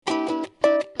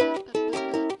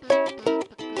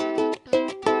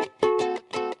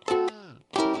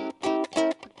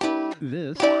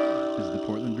This is the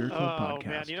Portland Beer Club podcast. Oh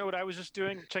man, you know what I was just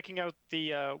doing? Checking out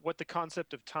the what the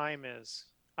concept of time is.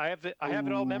 I have it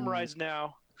all memorized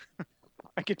now.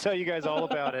 I can tell you guys all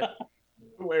about it.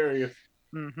 Hilarious.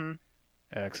 Mm-hmm.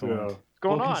 Excellent. Yeah. What's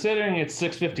going on? Considering it's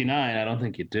 6:59, I don't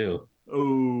think you do.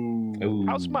 Oh.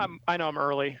 How's my? I know I'm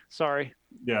early. Sorry.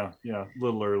 Yeah, a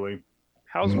little early.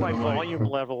 How's my volume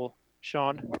level,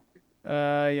 Sean?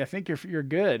 I think you're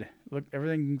good. Look,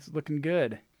 everything's looking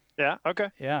good. Yeah. Okay.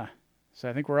 Yeah. So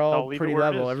I think we're I'll all leave it pretty where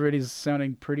it level. is. Everybody's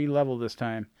sounding pretty level this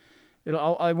time.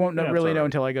 I won't Yeah, it's really know all right.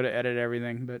 until I go to edit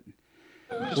everything, but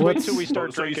Just wait till we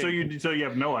start so drinking. you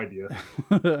have no idea.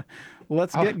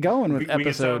 let's get going with We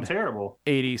can sound episode terrible.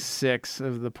 86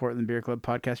 of the Portland Beer Club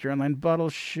podcast, your online bottle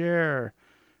share.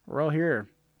 We're all here.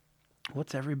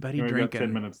 What's everybody We got 10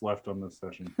 drinking? minutes left on this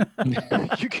session.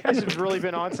 You guys have really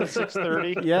been on since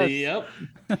 6:30. Yes. Yep.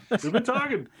 We've been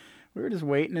talking. We were just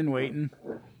waiting and waiting.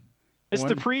 It's the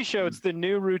One- pre-show. It's the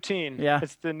new routine. Yeah.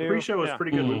 It's the new. The pre-show was yeah.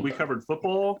 pretty good. Mm. We covered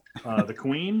football, the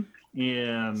Queen,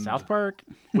 and South Park.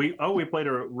 we played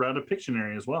a round of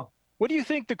Pictionary as well. What do you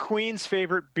think the Queen's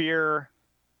favorite beer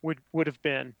would have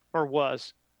been or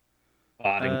was?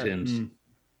 Boddington's. Mm.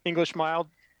 English mild.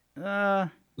 I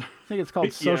think it's called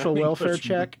Yeah, social welfare English-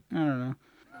 check. I don't know.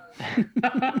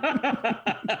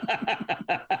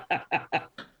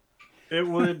 It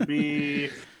would be,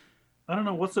 I don't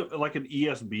know, what's it, like an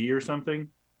ESB or something?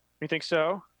 You think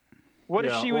so? What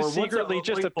if Yeah, she or was what's that, secretly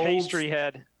just a like, old- pastry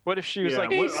head? What if she was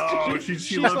like, she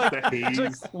she's loves like- the she's haze.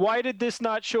 like, why did this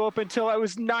not show up until I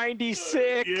was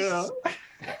 96? Yeah.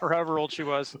 Or however old she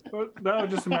was. No,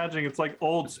 just imagining it's like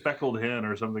old speckled hen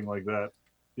or something like that.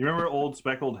 You remember old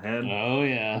speckled hen? Oh,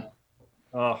 yeah.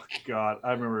 Oh God,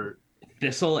 I remember.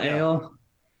 Thistle Yeah. ale.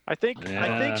 I think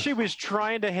Yeah. she was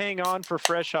trying to hang on for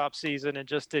fresh hop season and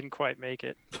just didn't quite make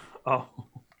it. Oh,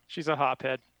 She's a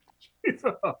hophead.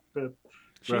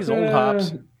 She's old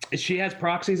hops. She has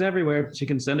proxies everywhere. She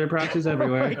can send her proxies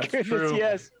everywhere. Oh my goodness, true.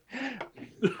 yes.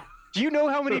 Do you know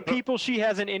how many people she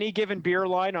has in any given beer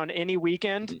line on any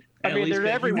weekend? I At mean, least they're 50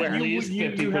 everywhere. At least You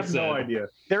have no 50%. idea.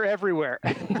 They're everywhere.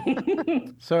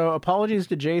 So apologies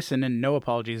to Jason and no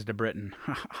apologies to Britain.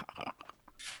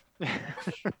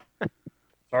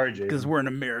 Sorry, Because Jason. we're an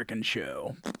American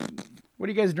show. What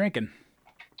are you guys drinking?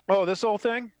 Oh, this whole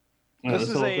thing? Oh, This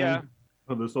is whole a thing?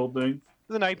 Oh, this old thing.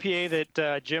 this is an IPA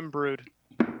that Jim brewed.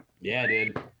 Yeah,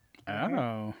 dude.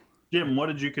 Oh. Jim, what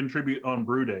did you contribute on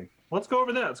Brew Day? Let's go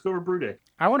over that. Let's go over Brew Day.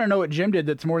 I want to know what Jim did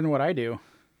that's more than what I do.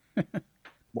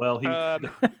 Well, he Um,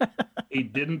 he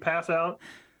didn't pass out,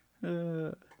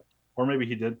 Uh, or maybe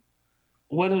he did.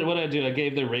 What did I do? I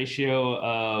gave the ratio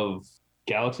of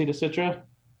Galaxy to Citra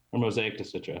or Mosaic to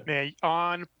Citra. man,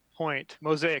 on point.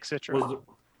 Mosaic Citrus.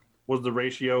 Was the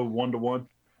ratio 1-to-1?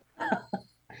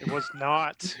 It was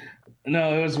not.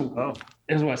 No, it Oh,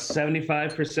 was what,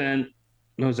 75%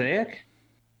 Mosaic?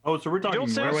 oh, so we're talking don't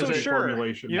sound so recipe sure.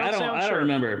 formulation. You don't sound I don't sure.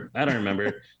 remember. I don't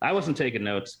remember. I wasn't taking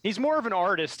notes. He's more of an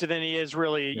artist than he is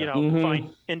really, Yeah.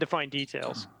 Mhm. into fine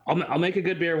details. I'll make a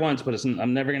good beer once, but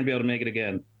I'm never going to be able to make it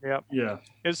again. Yep. Yeah,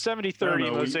 It was 70-30 I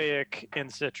don't know, Mosaic and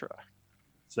Citra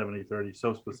 70-30,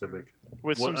 so specific.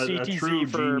 with some What a CTZ true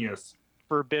for genius.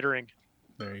 bittering.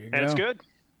 there you And go. it's good.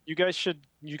 You guys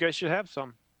should have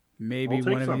some. Maybe I'll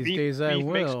take one of some. these Beef, days I beef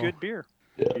will. makes good beer.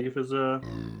 Beef is a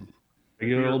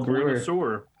Regular old brewer.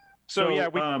 connoisseur. So, So, yeah,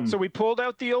 um, we pulled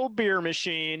out the old beer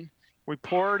machine. We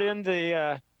poured in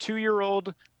the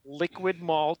 2-year-old liquid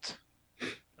malt,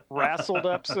 rassled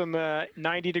up some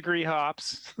 90-degree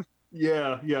hops.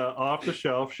 Yeah, off the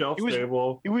shelf, shelf It was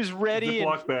stable, It was ready.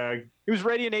 Ziploc bag. It was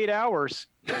ready in 8 hours.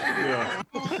 Yeah.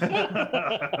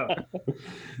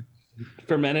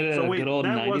 Fermented at So a wait, good old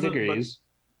that 90 wasn't- degrees.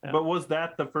 But was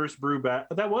that the first brew back?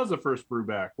 That was the first brew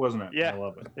back, wasn't it? Yeah. I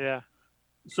love it. Yeah.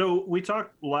 So we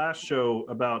talked last show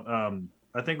about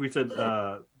I think we said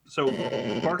so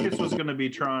Marcus was going to be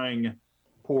trying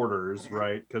porters,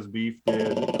 right? Because Beef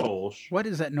did Kolsch. What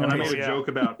is that And I noise? made a yeah.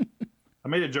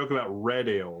 joke about red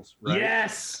ales, right?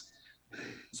 Yes.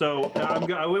 So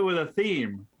I went with a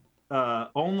theme.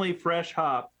 Only fresh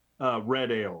hop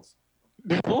red ales.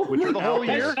 Which For the whole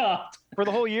year? For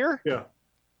the whole year? Yeah.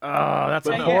 Oh, that's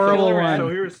But a no, horrible Killer one. So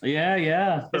here's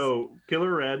Yeah.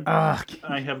 Killer Red. Ugh,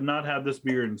 I have not had this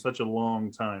beer in such a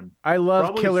long time. I love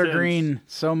Probably Killer since- Green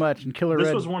so much, and Killer This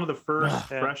Red. was one of the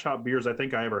first Yeah. fresh hop beers I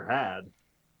think I ever had.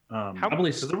 Probably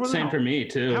 'cause there wasn't same a- for me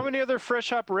too. How many other fresh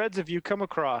hop reds have you come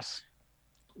across?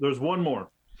 There's one more.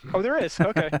 Oh, there is.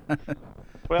 Okay.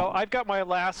 Well, I've got my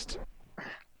last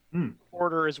Hmm.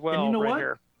 order as well you know right what?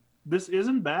 here. This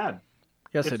isn't bad.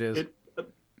 Yes, It's- it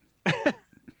is.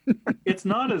 It's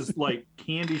not as like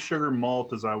candy sugar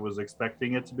malt as I was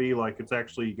expecting it to be. Like it's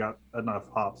actually got enough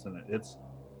hops in it. It's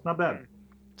not bad.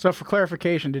 So for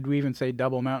clarification, did we even say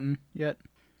Double Mountain yet?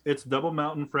 It's Double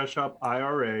Mountain Fresh Hop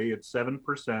IRA. It's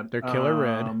 7%. They're killer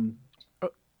red.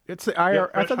 It's the Yeah, IR.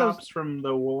 I fresh thought that hops was from the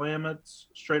Willamettes,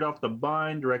 straight off the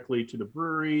vine, directly to the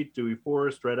brewery. Dewey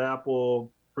Forest, red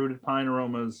apple, fruited pine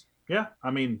aromas. Yeah,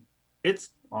 I mean, it's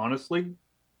honestly,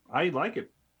 I like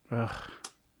it. ugh,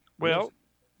 Well,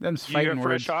 them's do you get fighting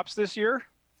fresh words. hops this year?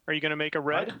 Are you going to make a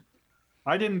red?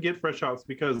 I didn't get fresh hops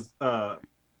because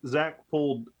Zach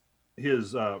pulled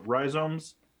his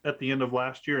rhizomes at the end of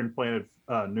last year and planted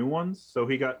new ones. So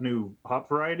he got new hop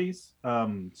varieties.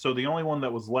 So the only one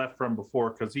that was left from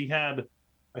before, because he had,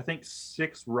 I think,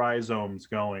 6 rhizomes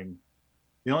going.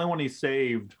 The only one he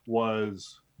saved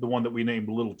was the one that we named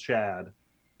Little Chad,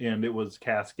 and it was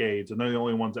Cascades. And they're the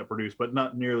only ones that produced, but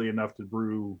not nearly enough to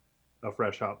brew a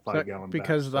fresh hop So- 5-gallon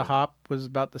because batch. the So- hop was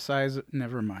about the size.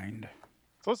 Never mind.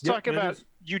 So let's Yep, talk it about is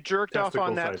you jerked off testicle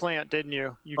on that size. plant, didn't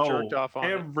you? You Oh, jerked off on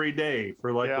it. every day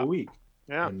for like Yeah. a week.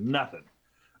 Yeah. And nothing.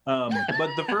 But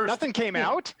the first Nothing came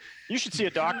out. You should see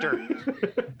a doctor.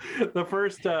 the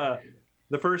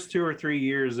first 2 or 3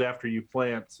 years after you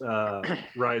plant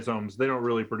rhizomes, they don't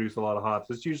really produce a lot of hops.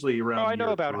 It's usually around I know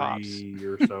year about hops. 3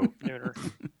 or so.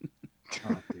 Nooner.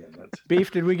 Oh, damn it.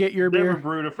 Beef, did we get your Never beer?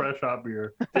 brewed a fresh hop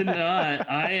beer. Did not.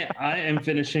 I am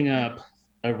finishing up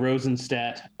a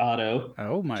Rosenstadt Auto,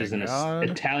 Oh my which is an god!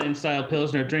 Italian style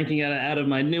pilsner, drinking it out of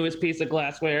my newest piece of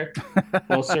glassware,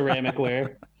 well,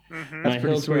 ceramicware. Mhm. My pretty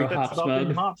Hillsborough sweet. Hops Stopping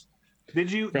mug. hops.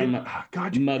 Did you? From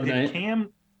God, Mug did Night. Cam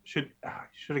should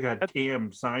have got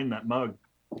Cam sign that mug.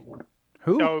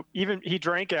 Who? Oh, even he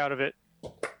drank out of it.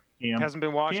 Cam. Hasn't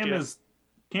been washed yet.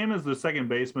 Cam is the second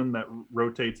baseman that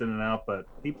rotates in and out, but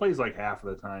he plays like half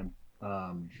of the time.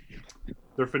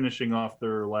 They're finishing off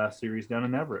their last series down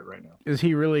in Everett right now. Is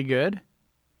he really good?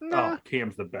 Nah. Oh,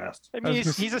 Cam's the best. I I mean, was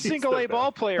gonna he's a say- single A He's the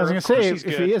ball best. player. I was gonna Of course say he's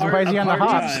if good. he is, why is he on the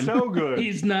Part-time. hops? He's so good.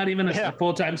 He's not even a Yeah.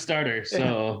 full-time starter,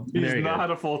 so He's there you go.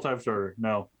 not a full-time starter.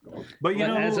 No, but you But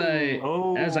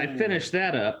know, as I finish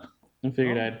that up, I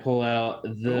figured Oh. I'd pull out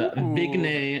the Ooh.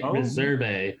 Vigne Oh.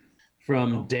 Reserve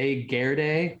from De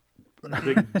Gerde.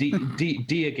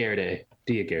 Dia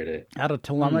Gerde. Out of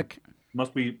Tillamook.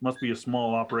 must be a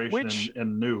small operation Which-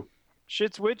 and new.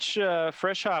 Shits, which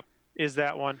fresh hop is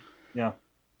that one? Yeah.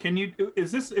 Can you?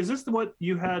 Is this what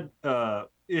you had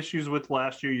issues with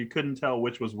last year? You couldn't tell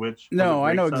which was which. Was No, it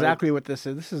I know Lakeside? exactly what this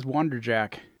is. This is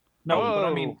Wanderjack. No, but I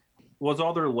Oh. mean, was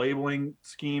all their labeling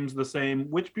schemes the same?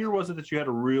 Which beer was it that you had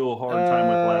a real hard time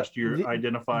with last year the-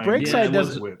 identifying? Breakside it does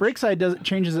was which? Breakside does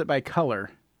changes it by color.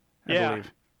 I Yeah.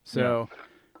 believe. So,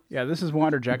 yeah, this is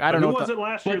Wanderjack. I But don't who know. was What it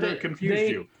last year that confused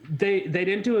you? They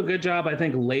didn't do a good job, I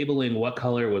think, labeling what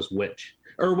color was which.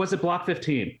 Or was it Block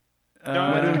 15? the, No,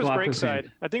 I think it was Block Breakside.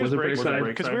 15. I think it Was was it Breakside Breakside?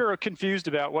 because we were confused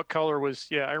about what color was.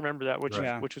 Yeah, I remember that. Which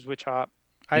Right. which was which hop?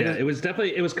 I Yeah, just, it was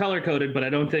definitely color coded, but I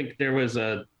don't think there was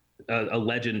a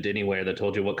legend anywhere that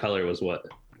told you what color was what.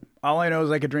 all I know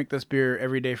is I could drink this beer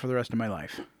every day for the rest of my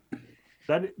life.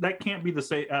 That can't be the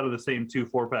same out of the same 2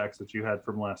 4-packs that you had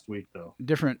from last week, though.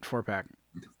 Different 4-pack.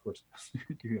 Of course,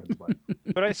 you had to buy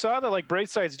it. But I saw that like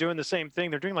Brightside doing the same thing.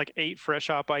 They're doing like 8 fresh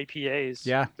hop IPAs.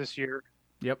 Yeah. This year.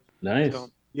 Nice. So,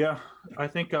 Yeah, I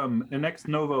think and Ex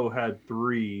Novo had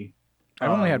 3. I've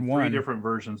only had 3 one. different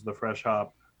versions of the fresh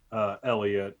hop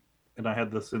Elliot, and I had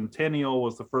the Centennial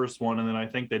was the first one, and then I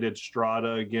think they did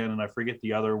Strata again, and I forget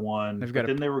the other one. They've But got a-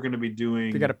 then they were going to be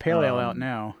doing. They got a pale ale out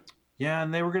now. Yeah,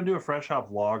 and they were going to do a fresh hop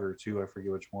lager too. I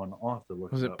forget which one. I'll have to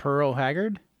look. Was it it up. Pearl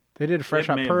Haggard? They did a fresh It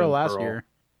hop may have Pearl been last Pearl. year.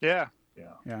 yeah.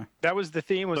 Yeah. That was the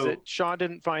theme. Was So- that Sean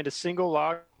didn't find a single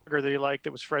lager that he liked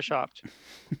that was fresh hopped.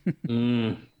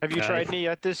 Mm. Have you Okay. tried any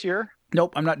yet this year?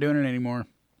 Nope, I'm not doing it anymore.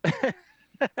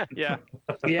 Yeah.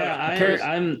 Yeah, Carrie's-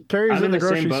 I'm. Carrie's I'm at in the the same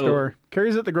grocery boat. store.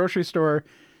 Carrie's at the grocery store.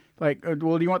 Like,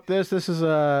 well, do you want this? This is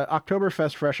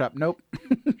Oktoberfest fresh up. Nope,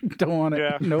 don't want it.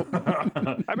 Yeah. Nope.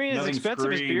 I mean, as Nothing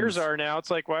expensive as beers screams. are now,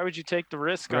 it's like, why would you take the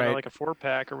risk on Right. like a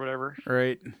 4-pack or whatever?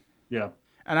 Right. Yeah.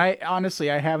 And I honestly,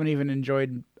 I haven't even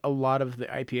enjoyed a lot of the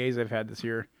IPAs I've had this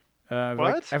year.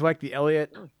 What? I've liked the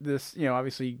Elliot. This,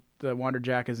 obviously the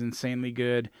Wanderjack is insanely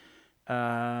good.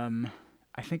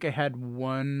 I think I had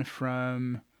one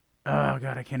from. Oh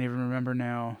God, I can't even remember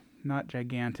now. Not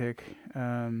Gigantic.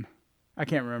 I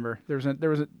can't remember. There was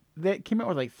a. They came out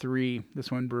with like 3.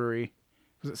 This one brewery.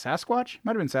 Was it Sasquatch?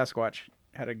 Might have been Sasquatch.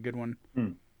 Had a good one. I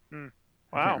can't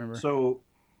Wow. remember. So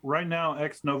right now,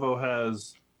 Ex Novo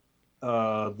has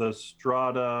the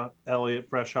Strata Elliot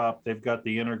fresh hop. They've got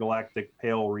the Intergalactic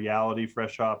Pale Reality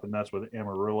fresh hop, and that's with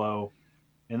Amarillo.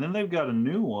 And then they've got a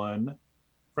new one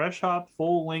Fresh Hop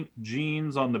full length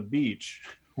jeans on the beach,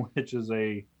 which is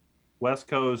a West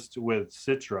Coast with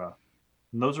Citra.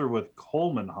 And those are with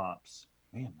Coleman hops.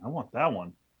 Man, I want that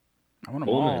one. I want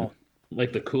them Coleman. all.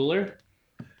 Like the cooler?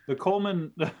 The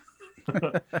Coleman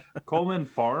Coleman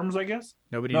Farms, I guess.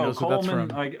 Nobody No, knows what that's Coleman.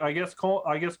 from. I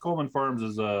guess Coleman Farms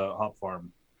is a hop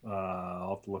farm.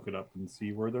 I'll have to look it up and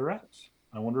see where they're at.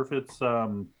 I wonder if it's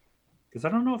because I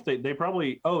don't know if they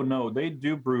probably. Oh no, they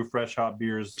do brew fresh hop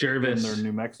beers Jervis. in their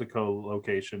New Mexico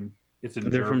location. It's in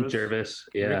They're Jervis. from Jervis.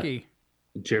 Yeah. Ricky.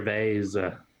 Gervais.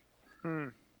 Hmm.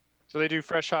 So they do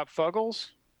fresh hop fuggles.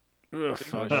 Ugh,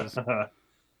 Fuggles.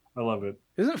 I love it.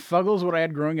 Isn't Fuggles what I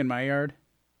had growing in my yard?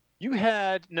 You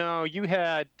had It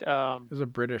was a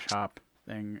British hop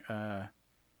thing.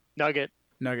 Nugget.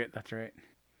 Nugget, that's right.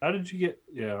 How did you get?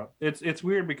 Yeah, it's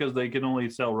weird because they can only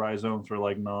sell rhizomes for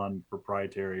like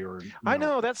non-proprietary or. I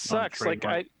know that sucks. Like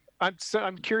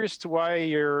I'm curious to why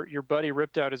your buddy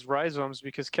ripped out his rhizomes,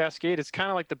 because Cascade is kind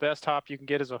of like the best hop you can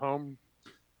get as a home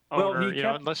Well, owner.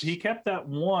 he kept that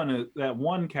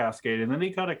one Cascade, and then he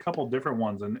got a couple different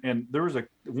ones, and there was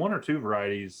one or two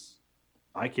varieties.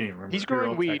 I can't even remember. He's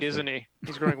growing weed, isn't he?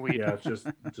 He's growing weed. Yeah, it's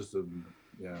just a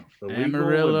yeah. the legal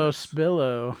Amarillo and-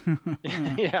 Spillo.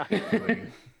 Yeah.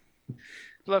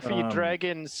 Fluffy Um,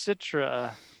 Dragon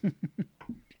Citra.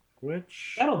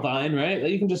 Which That'll Vine, right?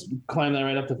 You can just climb that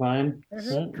right up to Vine. Right? Pretty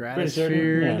certain.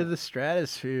 Stratosphere Yeah. into the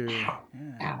stratosphere. Yeah.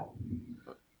 Ow.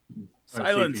 let's see if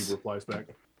Silence. he replies back.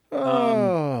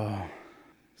 Oh.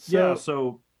 Yeah,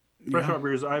 so fresh yeah. hop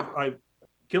beers. I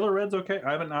Killer Red's okay.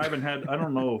 I haven't had. I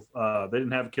don't know if they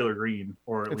didn't have Killer Green,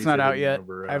 or at It's least not they out didn't yet.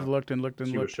 whenever, I've looked and looked and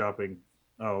she was looked. shopping.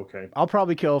 Oh, okay. I'll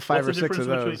probably kill 5 or What's the 6 of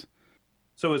difference those. between-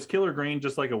 So is Killer Green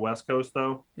just like a West Coast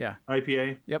though? Yeah.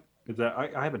 IPA. Yep. Is that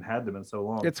I haven't had them in so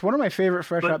long. It's one of my favorite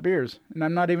fresh But- hop beers, and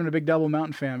I'm not even a big Double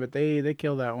Mountain fan, but they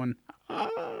kill that one.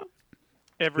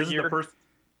 Every this year.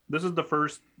 This is the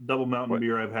first Double Mountain What?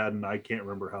 beer I've had, and I can't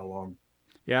remember how long.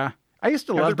 Yeah, I used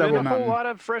to Have love there been Double a whole Mountain. lot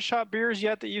of fresh hop beers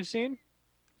yet that you've seen?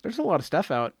 There's a lot of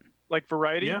stuff out. Like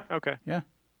variety? Yeah. Okay.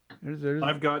 There's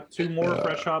I've got 2 more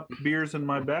fresh hop beers in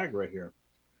my bag right here.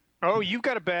 Oh, you've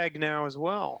got a bag now as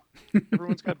well.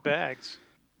 Everyone's got bags.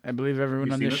 I believe everyone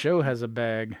You on seen this it? show has a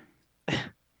bag.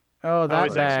 Oh, that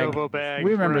it's a bag. Novo bag.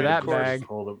 We remember Right, that of course. bag.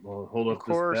 Hold up Of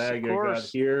course, this bag of I got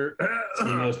course. here. It's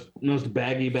the most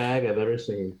baggy bag I've ever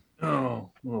seen. Oh,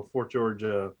 little Fort George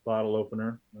bottle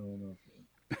opener. I don't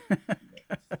know.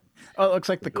 Oh, it looks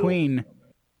like the Queen.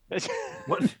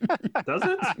 What does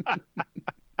it?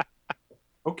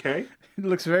 Okay, It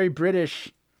looks very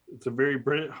British. it's a very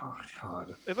British. Oh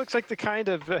God. It looks like the kind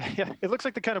of it looks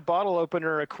like the kind of bottle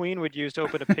opener a queen would use to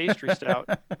open a pastry stout.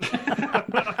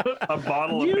 A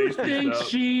bottle Do of you pastry think stout.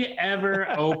 she ever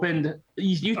opened?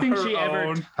 You think Her she ever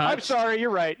own. I'm touched, sorry,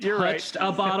 you're right. You're right. touched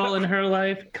a bottle in her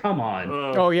life? Come on.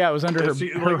 Oh yeah, it was under her, She-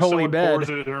 her like holy someone bed. Pours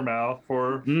it in her mouth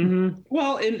for Mm-hmm.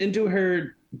 Well, into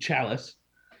her chalice.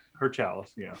 her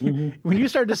chalice. Yeah. Mhm. When you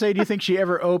started to say, "Do you think she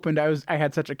ever opened?" I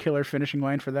had such a killer finishing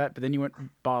line for that, but then you went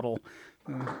bottle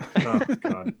Oh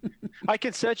God. I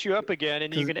can set you up again,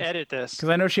 and you can edit this. because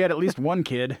I know she had at least one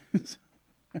kid.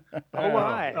 Oh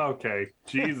my! Okay.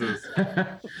 Jesus.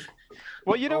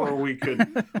 Well, you know, Or we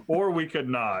could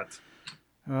not.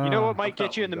 you know what might Oh,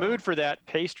 get you in the God. mood for that?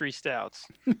 Pastry stouts.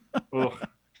 Ugh.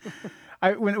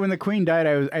 When the Queen died,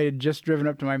 I had just driven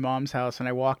up to my mom's house and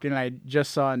I walked in and I just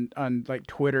saw on like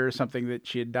Twitter or something that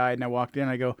she had died, and I walked in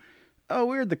and I go, "Oh,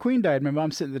 weird, the Queen died." My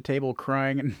mom's sitting at the table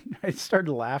crying and I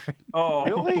started laughing Oh.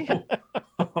 Really?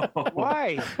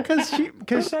 Why? What's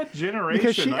because that generation?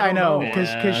 because she I I don't know know.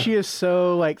 because she is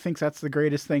so like thinks that's the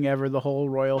greatest thing ever, the whole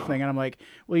royal thing, and I'm like,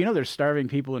 well, you know, there's starving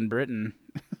people in Britain.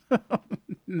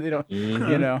 They don't,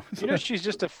 you know. You know, she's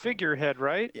just a figurehead,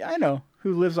 right? Yeah, I know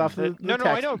who lives off the No, the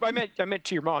I tax- know. I meant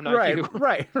to your mom, not Right, you.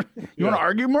 right. You want to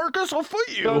argue, Marcus? I'll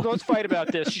fight you. No, let's fight about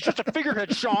this. She's just a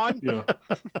figurehead, Sean. Yeah.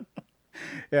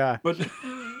 Yeah, But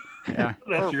yeah.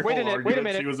 that's your Wait a whole minute, wait a argument.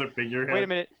 minute. She was a figurehead. Wait a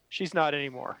minute. She's not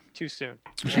anymore. Too soon.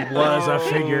 She was a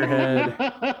figurehead.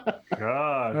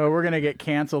 God, Oh, we're gonna get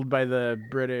canceled by the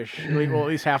British. Well, at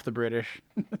least half the British.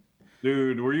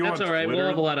 dude, were you That's on all right. Twitter? We'll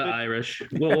have a lot of Irish.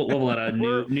 We'll have a lot of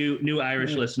new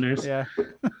Irish listeners. Yeah.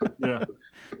 Yeah.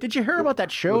 Did you hear about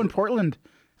that show in Portland?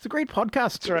 It's a great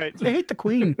podcast. That's right. They hate the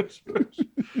Queen.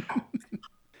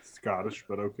 Scottish,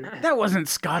 but okay. That wasn't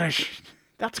Scottish.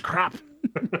 That's crap.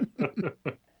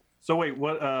 So wait,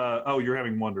 what? Oh, you're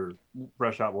having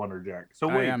fresh hop Wonder Jack. So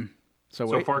I wait, am. So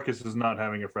so wait. Farkas is not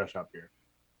having a fresh hop beer.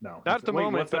 No, Not at the Wait,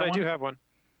 moment, what's but that I do one? have one.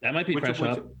 That might be Which- fresh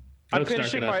which- up. I'm That'll start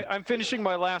finishing it up. I'm finishing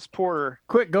my last porter.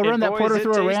 Quick, go And run that boy, porter is it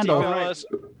through a tasty, Randall. fellas.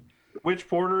 Which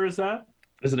porter is that?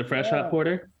 Is it a fresh hop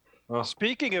porter?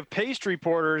 Speaking of pastry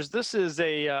porters, this is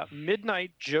a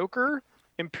Midnight Joker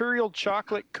Imperial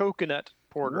Chocolate Coconut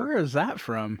Porter. Where is that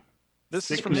from?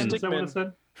 This is from Stickman. Is that what it Stickman.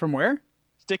 said? From where?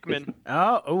 Stickman.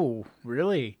 Oh,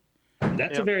 really?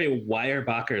 That's a Yep. very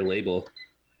Weyerbacher label.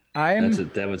 I'm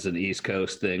That was an East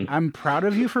Coast thing. I'm proud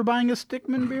of you for buying a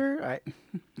Stickman beer. I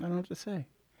don't know what to say.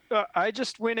 I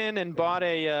just went in and bought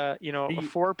a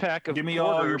 4-pack of Give me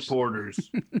porters. all your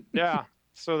porters. Yeah,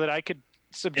 so that I could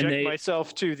subject they-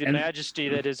 myself to the and- majesty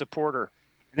that is a porter.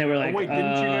 And they were like, oh wait,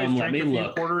 didn't you guys let drink me a few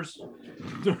look. porters?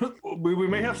 we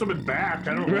may have some in back.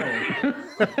 I don't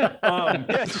know.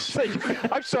 Yeah, just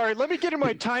like, I'm sorry. Let me get in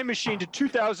my time machine to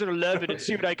 2011 and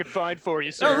see what I could find for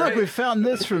you, sir. Oh, look, we found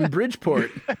this from Bridgeport.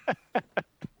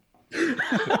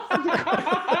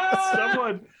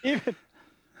 Someone. Even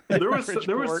There was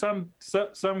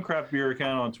Bridgeport. some craft beer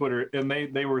account on Twitter, and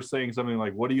they were saying something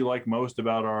like, "What do you like most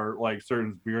about our like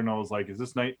certain beer?" And I was like, "Is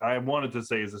this night?" I wanted to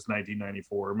say, "Is this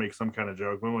 1994?" or make some kind of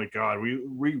joke. But I'm like, God, we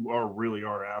really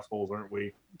are assholes, aren't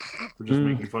we? For just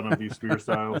making fun of these beer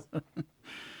styles.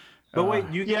 But wait,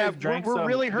 you Yeah, guys drank we're some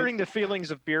really hurting the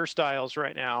feelings of beer styles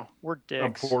right now. We're of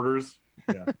dicks. porters,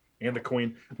 yeah, and the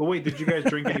Queen. But wait, did you guys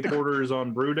drink any porters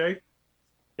on Brew Day?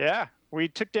 Yeah, we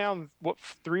took down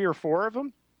 3 or 4 of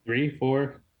them. 3,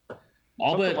 4.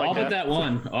 All Something but like all but that. that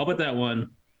one. All but that one.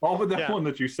 All but that Yeah. one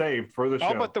that you saved for the show.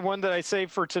 All but the one that I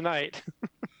saved for tonight.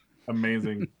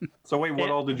 Amazing. So wait, what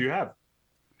And- all did you have?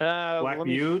 Black let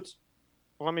me Butte.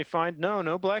 Let me find.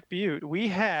 No Black Butte. We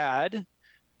had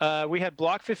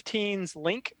Block 15's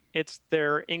Link. It's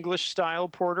their English style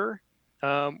porter.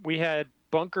 We had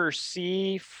Bunker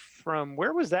C from,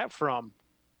 where was that from?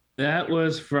 That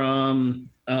was from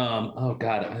oh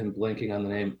god, I'm blanking on the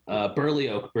name. Burley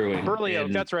Oak Brewing. Burley Oak.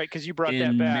 in- That's right, because you brought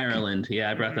in that back. Maryland.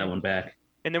 Yeah, I brought that one back.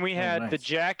 And then we had the nice.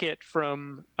 jacket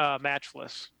from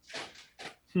Matchless.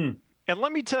 Hmm. And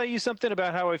let me tell you something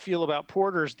about how I feel about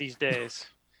porters these days.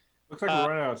 Looks like we're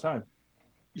running out of time.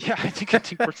 Yeah, I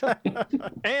think we're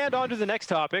done. And on to the next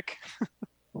topic.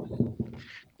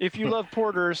 If you love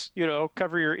porters,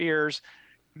 cover your ears.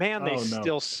 Man, they Oh, no.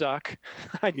 still suck.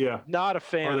 I'm Yeah. not a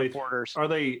fan Are they- of porters. Are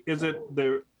they? Is it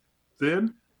they're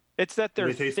thin? It's that they're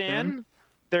they taste thin.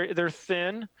 They're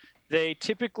thin. They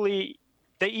typically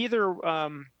either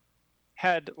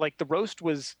had like the roast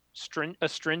was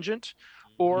astringent,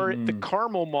 or the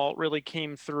caramel malt really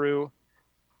came through,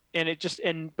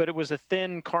 and but it was a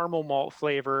thin caramel malt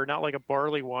flavor, not like a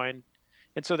barley wine,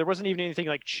 and so there wasn't even anything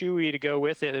like chewy to go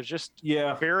with it. It was just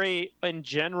Yeah. very in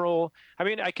general. I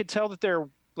mean, I could tell that they're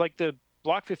like the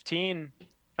Block 15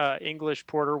 English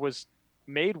porter was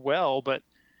made well, but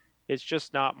it's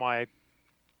just not my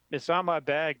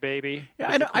bag, baby.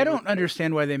 Yeah, I don't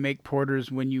understand why they make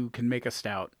porters when you can make a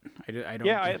stout. I don't.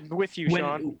 Yeah, I'm with you,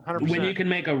 Sean. 100%. When you can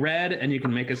make a red and you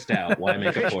can make a stout, why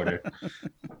make a porter?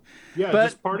 Yeah, But-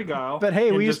 just party guile. But hey,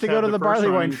 and we used just to go have to the first Barley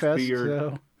Wine rounds Fest. be your-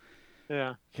 So,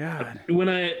 Yeah, God. When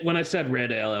I said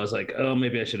red ale, I was like, oh,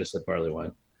 maybe I should have said barley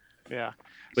wine. yeah.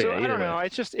 But So yeah, I either don't know. way.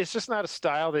 It's just not a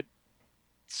style that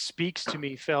speaks to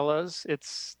me, fellas.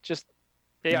 It's just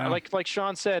No. like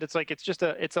Sean said, it's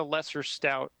a lesser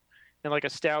stout. And like a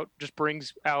stout just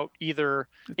brings out either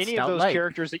any Stout of those light.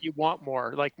 characters that you want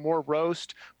more, like more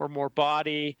roast or more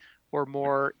body or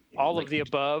more all of the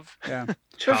above. Yeah.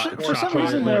 Chocolate, for some chocolate,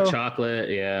 reason, more though- chocolate,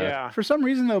 yeah. Yeah. For some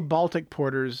reason, though, Baltic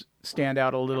porters stand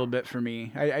out a little bit for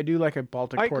me. I do like a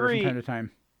Baltic I porter agree. from time to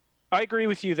time. I agree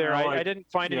with you there. I I like- didn't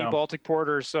find yeah. any Baltic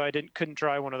porters, so I couldn't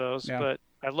try one of those. Yeah. But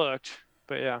I looked.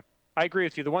 But yeah, I agree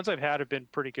with you. The ones I've had have been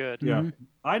pretty good. Yeah. Mhm.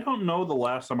 I don't know the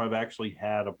last time I've actually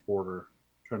had a porter.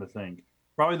 I'm trying to think.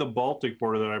 Probably the Baltic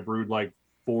porter that I brewed like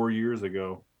 4 years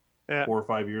ago. Yeah. 4 or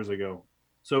 5 years ago.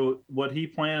 So what he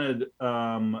planted,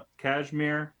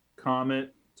 Kashmir,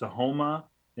 Comet, Tahoma,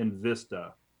 and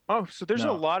Vista. Oh, so there's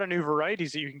No. a lot of new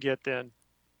varieties that you can get then.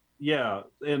 Yeah,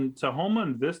 and Tahoma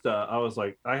and Vista, I was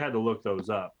like, I had to look those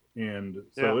up, and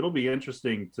so Yeah. it'll be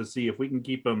interesting to see if we can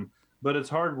keep them. But it's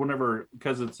hard whenever,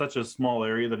 because it's such a small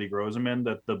area that he grows them in,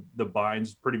 that the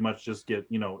vines pretty much just get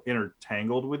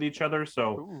intertangled with each other.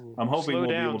 So Ooh, I'm hoping slow we'll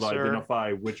down, be able to sir.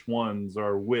 identify which ones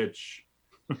are which.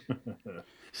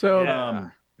 So, Yeah.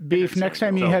 Beef, next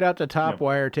time you So- head out to Top yeah.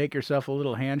 Wire, take yourself a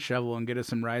little hand shovel and get us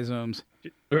some rhizomes.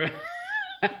 You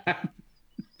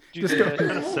Just did go- it.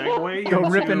 Kind of segue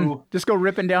Go into, just go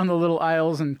ripping down the little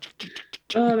aisles and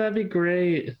Oh, that'd be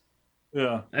great.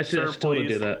 yeah. I should Sir, totally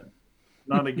please. do that.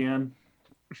 Not again.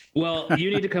 Well, you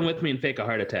need to come with me and fake a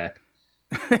heart attack.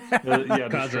 Yeah,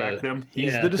 Cause distract a- them.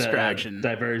 He's Yeah, the distraction.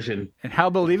 diversion. And how Now,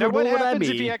 believable what would I happens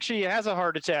if be? he actually has a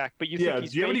heart attack, but you Yeah. think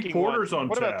he's Do you have any faking one? porters on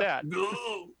What tap? about that?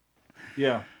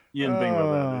 Yeah. You didn't think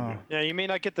about that, did you? Yeah, you may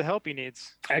not get the help he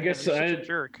needs. I guess He's such a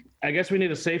jerk. I guess we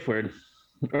need a safe word,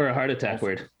 or a heart attack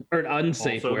word, or an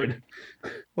unsafe Also, word.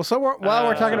 Well, so while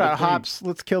we're talking the about queen. hops,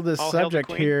 let's kill this All hail the subject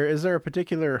queen. here. Is there a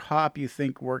particular hop you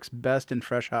think works best in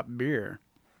fresh hop beer?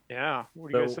 Yeah.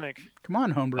 What do you guys So- think? Come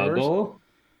on, homebrewers. Uggle?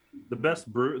 The best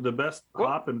Well,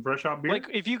 hop and fresh hop beer. Like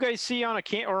if you guys see on a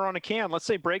can, let's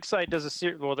say Breakside does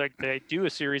they do a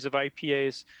series of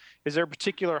IPAs. Is there a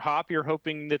particular hop you're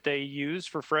hoping that they use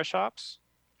for fresh hops?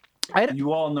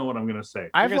 You all know what I'm gonna say.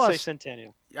 I'm I've gonna lost say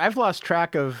Centennial. I've lost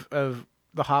track of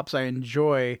the hops I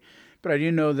enjoy, but I do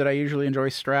know that I usually enjoy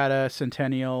Strata,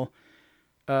 Centennial.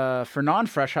 For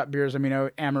non-fresh hop beers, I mean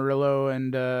Amarillo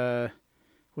and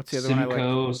what's the other one I like?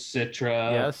 Simcoe,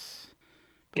 Citra, Yes.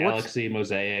 But what's- Galaxy,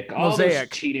 Mosaic. All Mosaic.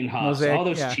 those cheating hops. Mosaic, all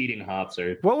those yeah. cheating hops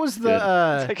are. What was Good.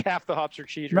 the It's like half the hops are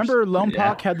cheaters. remember Lompoc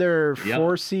Yeah. had their Yep.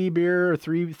 4C beer or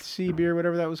 3C beer,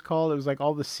 whatever that was called. It was like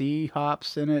all the C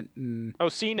hops in it and Oh,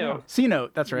 C-Note. C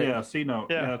note. That's right. Yeah, C-Note.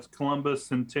 Yeah. Yeah, it's Columbus,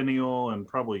 Centennial, and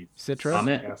probably Citra.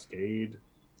 Comet. Cascade.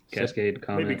 Cascade,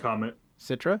 Comet. Maybe Comet.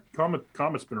 Citra.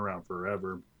 Comet's been around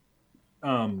forever.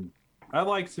 I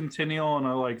like Centennial and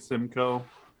I like Simcoe.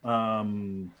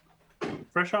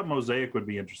 Fresh Hop Mosaic would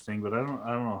be interesting, but I don't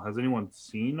know. Has anyone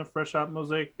seen a Fresh Hop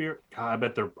Mosaic beer? God,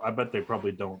 I bet they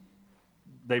probably don't.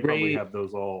 They probably Great. have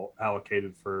those all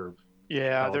allocated for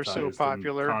Yeah, they're so palletized and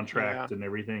popular. contract and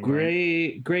everything.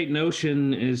 Right? Great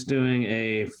Notion is doing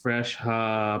a fresh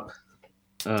hop,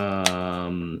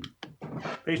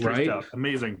 Pastry right. stout,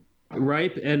 amazing.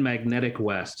 ripe and magnetic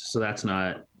west. So that's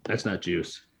not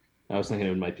juice. I was thinking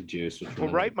it might be juice. Which Well,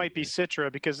 one? Ripe might be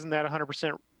Citra because isn't that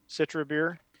 100% Citra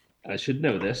beer? I should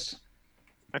know this.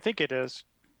 I think it is.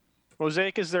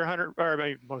 Mosaic is their 100 or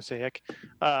maybe Mosaic.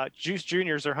 Juice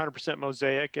Juniors are 100%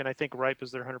 Mosaic, and I think Ripe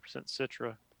is their 100%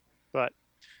 Citra. But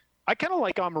I kind of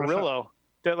like Amarillo.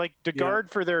 That like the Yeah.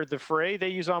 guard for the fray, they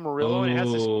use Amarillo, and it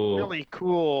has this Oh. really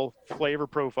cool flavor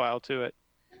profile to it.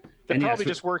 That And yes, probably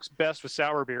just works best with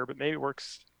sour beer, but maybe it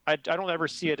works. I don't ever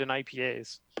see it in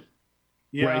IPAs.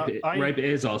 Yeah, Ripe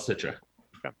is all Citra.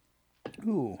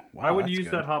 Ooh, wow, I would that's use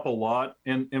good. that hop a lot,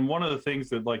 and one of the things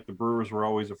that like the brewers were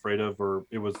always afraid of, or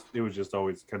it was just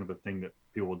always kind of a thing that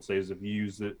people would say is if you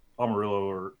use it Amarillo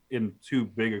or in too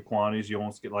big of quantities, you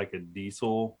almost get like a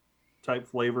diesel type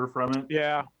flavor from it.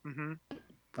 Yeah. hmm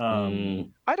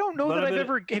I don't know But that I I've bet-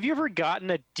 ever. Have you ever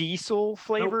gotten a diesel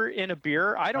flavor in a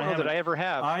beer? I don't I know that haven't. I ever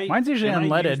have. Mine's usually I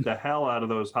unleaded. used the hell out of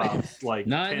those hops like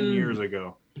Not 10 in- years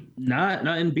ago. Not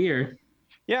in beer.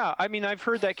 Yeah, I mean, I've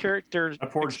heard that character. I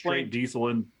poured straight explained. diesel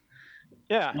in.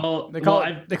 Yeah, Well, They call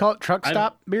well, it they call it truck I've-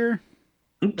 stop beer.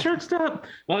 Church stop.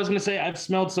 Well, I was gonna say I've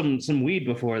smelled some weed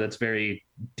before. That's very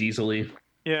diesely.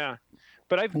 yeah,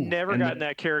 but I've never and gotten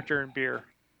that character in beer.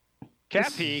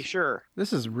 Cat pee, sure.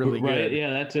 This is really Right? good.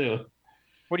 Yeah, that too.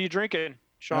 What are you drinking,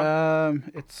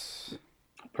 Sean? It's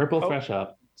Purple Oh. fresh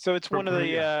hop. So it's one of the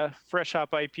yeah. fresh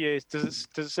hop IPAs. Does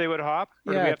it say what hop?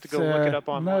 Or do yeah. we have to go look it up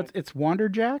No, online? it's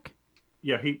Wanderjack.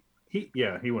 Yeah, he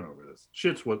went over this.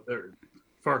 Shit's what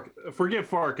forget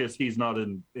Farkas, he's not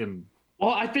in Well,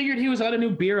 I figured he was on a new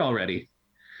beer already.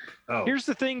 oh. Here's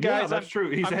the thing, yeah, guys. that's true.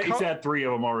 He's I'm he's had 3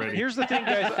 of them already. Here's the thing,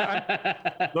 guys.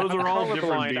 I'm Those are all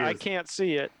different colorblind. I beers. can't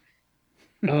see it.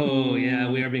 Oh yeah,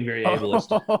 we are being very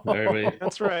ableist, are we?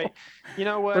 That's right. You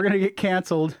know what? We're gonna get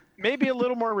canceled. Maybe a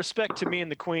little more respect to me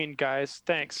and the Queen, guys.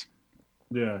 Thanks.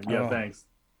 Yeah, Oh. thanks.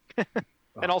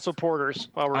 And also porters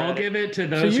while we're I'll at it. give it to So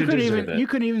those you who could deserve even it. you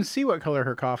couldn't even see what color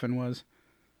her coffin was.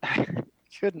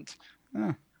 Couldn't.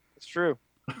 Oh. It's true.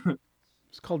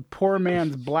 It's called Poor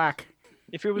Man's Black.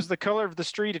 If it was the color of the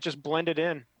street, it just blended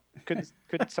in. Couldn't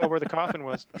tell where the coffin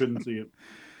was. Couldn't see it.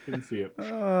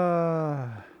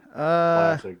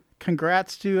 Classic.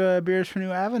 Congrats to Beers for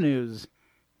New Avenues.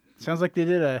 Sounds like they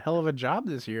did a hell of a job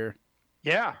this year.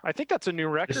 Yeah, I think that's a new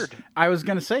record. I was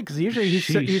gonna say because usually he's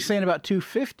Sheesh. saying about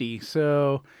 $250,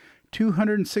 so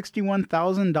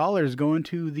 $261,000 going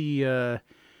to the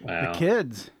Wow.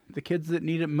 the kids that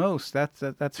need it most.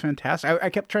 That's fantastic. I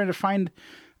kept trying to find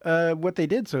what they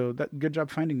did, so good job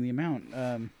finding the amount.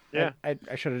 Yeah.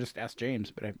 I should have just asked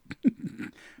James, but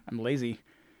I'm lazy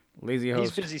He's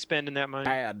host. busy spending that money.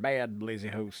 Bad lazy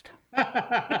host.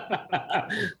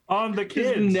 On the Just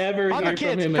kids. never On hear the from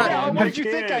kids. him Kyle, again. what did you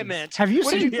think I Kids. meant? Have you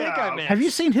What did seen- you think I Yeah. meant? Have you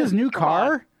seen his new Come on.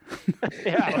 car?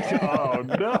 Yeah. Oh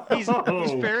no. He's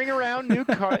ferrying around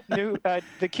the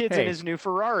kids Hey. in his new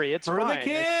Ferrari. It's For the fine.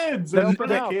 kids. The- It's for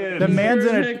the the- kids. the man's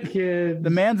in For the kids. The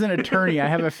man's an attorney. I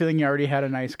have a feeling he already had a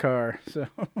nice car. So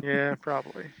Yeah,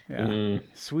 probably. yeah, Mm.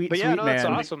 sweet, But yeah, sweet no, man. that's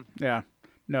awesome. Yeah,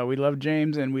 no, we love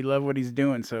James and we love what he's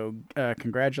doing. So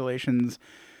congratulations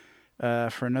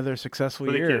for another successful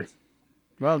For the year. kids.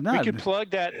 Well, We no. could plug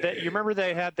that. You remember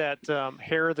they had that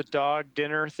hair of the dog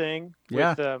dinner thing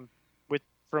Yeah. with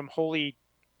from Holy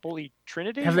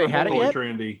Trinity. Have they or had it Holy yet?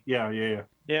 Trinity. Yeah.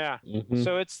 Yeah. Mhm.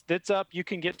 So it's up. You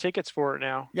can get tickets for it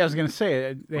now. Yeah, I was gonna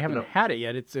say they it haven't up. had it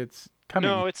yet. It's coming.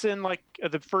 No, it's in like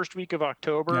the first week of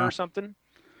October Yeah. or something.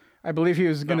 I believe he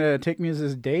was gonna take me as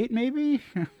his date, maybe.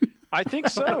 I think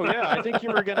so. Yeah, I think you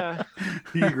were gonna.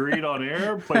 He agreed on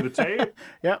air, play the tape.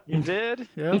 Yep. You did.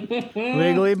 Yep.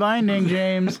 Legally binding,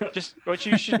 James. Just what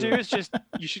you should do is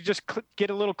you should just get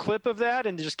a little clip of that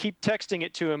and just keep texting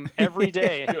it to him every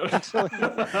day. until-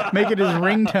 Make it his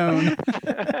ringtone.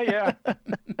 yeah.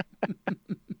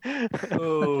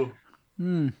 Oh.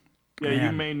 Hmm. Yeah, Man.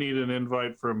 you may need an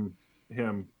invite from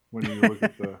him when you look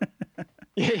at the.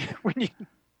 Yeah. When you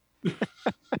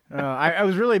I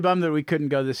was really bummed that we couldn't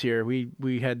go this year.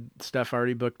 We had stuff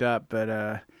already booked up, but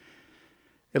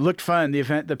it looked fun.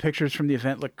 The pictures from the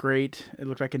event looked great. It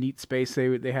looked like a neat space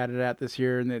they had it at this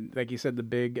year, and then, like you said, the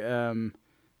big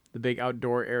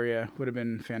outdoor area would have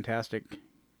been fantastic.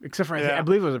 Except for I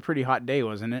believe it was a pretty hot day,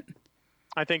 wasn't it?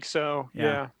 I think so. Yeah.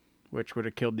 Yeah. Which would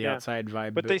have killed the Yeah. outside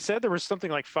vibe. But they said there was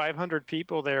something like 500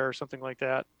 people there or something like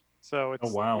that. So it's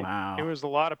Oh wow! wow, it was a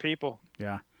lot of people.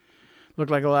 yeah,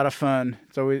 looked like a lot of fun.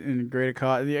 It's always in great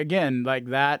cause. Again, like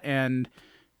that and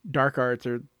Dark Arts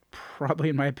are probably,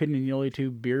 in my opinion, the only two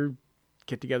beer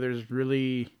get-togethers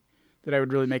really that I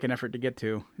would really make an effort to get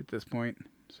to at this point.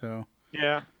 So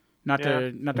Yeah. not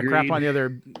to crap Agreed. on the other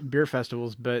beer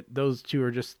festivals, but those two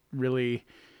are just really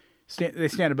they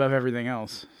stand above everything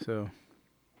else. So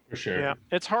For sure. Yeah.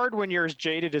 It's hard when you're as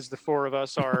jaded as the four of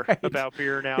us are Right. about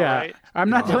beer now, yeah, right? I'm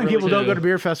not No, telling really people don't go do. to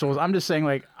beer festivals. I'm just saying,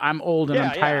 like, I'm old and Yeah,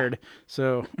 I'm yeah. tired.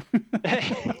 So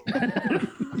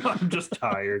I'm just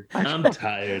tired. I'm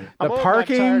tired. The I'm old and I'm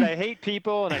parking- tired, I hate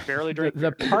people and I barely drink.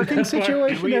 the beer. parking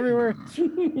situation we- everywhere.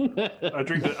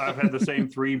 I've had the same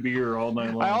 3 beer all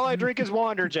night long. All I drink is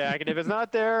Wander Jack, and if it's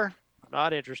not there, I'm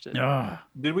not interested. Ugh,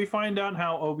 Did we find out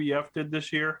how OBF did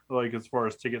this year? Like as far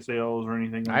as ticket sales or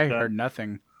anything like I that? heard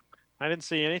nothing. I didn't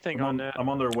see anything I'm on on, that. I'm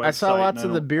on their website. I saw lots and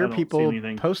of the I beer don't see people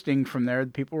anything. posting from there.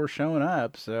 People were showing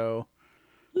up, so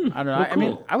I don't know. well, I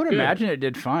mean, cool. I would Good. imagine it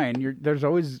did fine. There's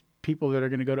always people that are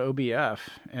going to go to OBF,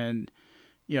 and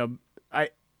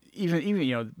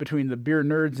even between the beer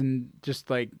nerds and just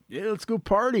like, yeah, let's go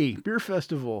party, beer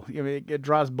festival. I mean, it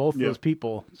draws both Yeah. those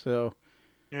people. So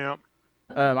Yeah.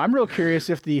 I'm real curious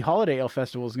if the Holiday Ale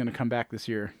Festival is going to come back this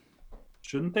year.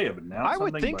 Shouldn't they have announced I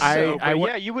would something? think by so. now? But I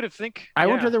went- yeah, you would have think. I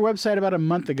went yeah. to their website about a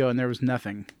month ago, and there was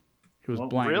nothing. It was Well,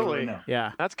 blank. Really? what do they know?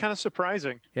 Yeah, That's kind of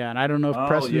surprising. yeah, and I don't know if Oh,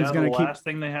 Preston's yeah, going the to keep. last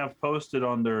thing they have posted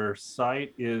on their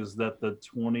site is that the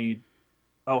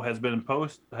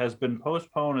has been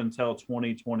postponed until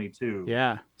 2022.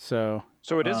 Yeah, so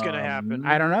So it is going to happen.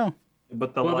 I don't know.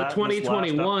 But Well, the this last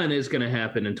 2021 is going to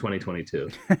happen in 2022.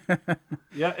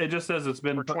 Yeah, it just says it's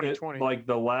been Or 2020. like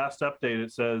the last update.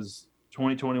 It says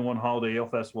 2021 Holiday Ale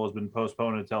Festival has been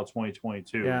postponed until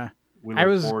 2022. Yeah, we I look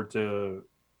was- forward to.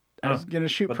 I was going to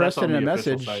shoot But that's on Preston a the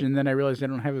official message, site. and then I realized I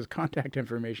don't have his contact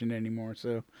information anymore.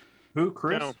 So Who,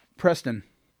 Chris? No. Preston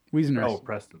Wiesner, Oh,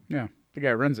 Preston. yeah, the guy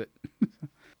who runs it,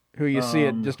 who you see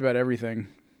at Um, just about everything.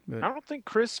 I don't think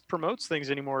Chris promotes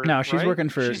things anymore. No, she's right? working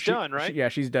for. She's done, right? yeah,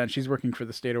 she's done. She's working for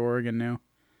the state of Oregon now.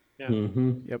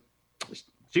 Mm-hmm. Yep.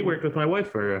 She worked with my wife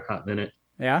for a hot minute.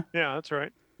 Yeah, Yeah, that's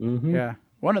right. Mm-hmm. yeah,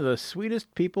 one of the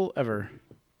sweetest people ever.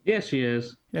 Yeah, she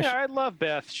is. Yeah, Yeah, I love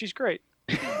Beth. She's great.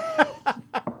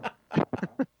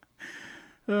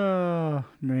 Oh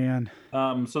man.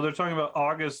 So they're talking about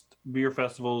August beer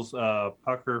festivals,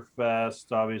 Pucker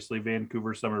Fest, obviously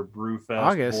Vancouver Summer Brew Fest,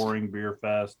 August? Boring Beer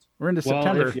Fest. We're into Well,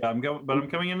 September. Yeah, I'm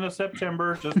coming into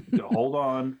September. Just hold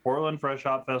on. Portland Fresh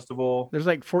Hop Festival, There's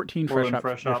like 14 Portland fresh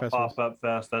Fresh beer Hop festivals. Pop Up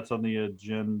Fest. That's on the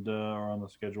agenda or on the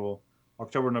schedule.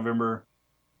 October, November.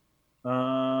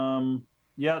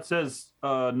 Yeah, it says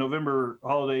November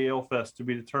Holiday Ale Fest to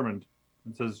be determined.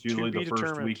 It says usually be the first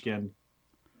determined. weekend.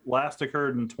 Last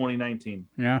occurred in 2019.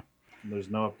 Yeah.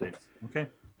 There's no updates. Okay.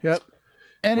 Yep.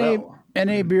 NA Well,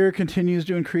 NA beer continues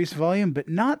to increase volume, but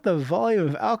not the volume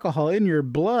of alcohol in your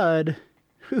blood.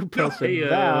 Who posted Hey,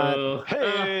 that?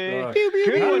 Hey, Uh, Pew, pew,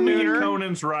 good pew. one, me and Nooner.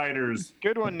 Conan's Riders.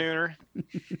 Good one, Nooner.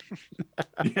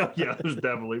 Yeah, there's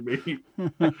definitely me.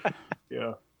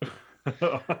 Yeah.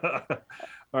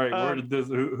 All right, where did this?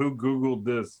 Who Googled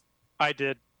this? I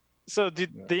did. So the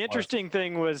Yeah, interesting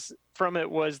thing was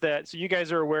that so you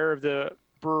guys are aware of the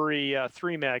brewery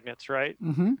Three Magnets, right?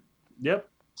 Mm-hmm. Yep.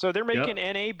 So they're making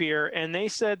NA beer, and they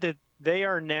said that they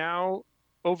are now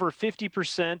over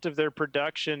 50% of their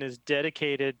production is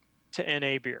dedicated to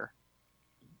NA beer.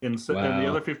 And the Wow.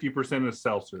 other 50% is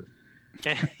seltzer.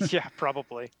 Yeah,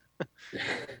 probably.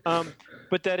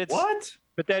 But that it's What?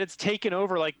 but that it's taken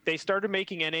over. Like they started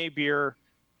making NA beer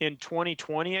in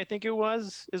 2020, I think it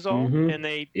was, is all, Mhm.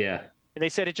 and Yeah. they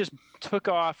said it just took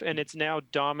off, and it's now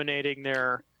dominating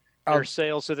their I'll-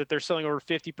 sales, so that they're selling over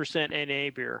 50% NA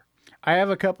beer. I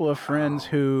have a couple of friends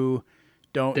who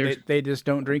don't There's- they just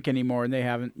don't drink anymore, and they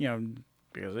haven't,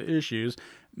 because of issues,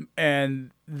 and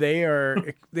they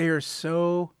are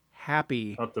so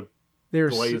happy. Not to They're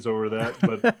glaze over that,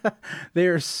 but they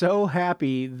are so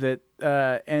happy that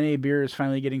NA beer is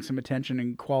finally getting some attention,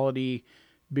 and quality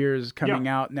beers coming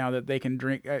out now that they can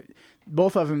drink.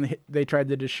 Both of them, they tried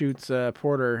the Deschutes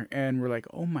porter, and we're like,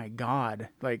 oh my god,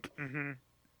 like. Mm-hmm.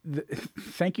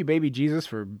 Thank you, baby Jesus,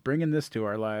 for bringing this to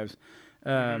our lives.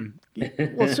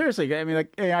 Well, seriously, I mean,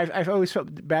 like, I've always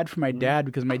felt bad for my dad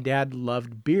because my dad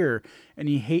loved beer, and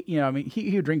he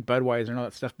would drink Budweiser and all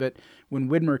that stuff. But when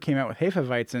Widmer came out with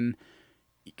Hefeweizen,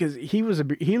 because he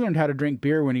learned how to drink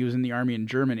beer when he was in the army in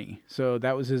Germany, so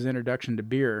that was his introduction to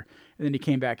beer. And then he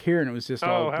came back here, and it was just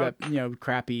that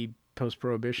crappy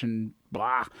post-prohibition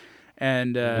blah.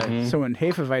 And so when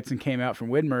Hefeweizen came out from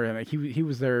Widmer, like, he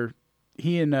was there.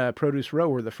 He and Produce Row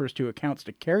were the first two accounts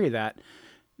to carry that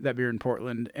beer in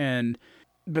Portland,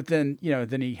 but then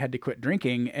then he had to quit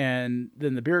drinking, and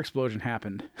then the beer explosion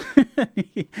happened.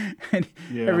 And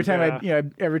every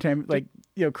time like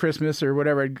Christmas or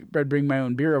whatever, I'd bring my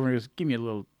own beer over, and he goes, "Give me a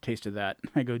little taste of that."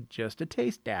 I go, "Just a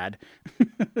taste, Dad."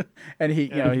 And he's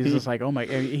just like, "Oh my!"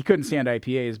 He couldn't stand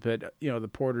IPAs, but the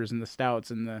porters and the stouts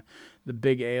and the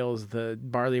big ales, the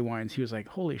barley wines, he was like,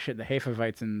 "Holy shit!" The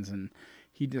Hefeweizens, and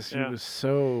he was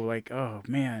so like, "Oh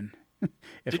man."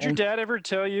 Did your dad ever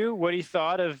tell you what he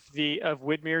thought of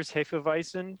Widmer's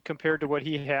Hefeweizen compared to what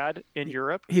he had in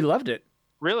Europe? He loved it.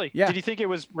 Really? Yeah. Did he think it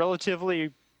was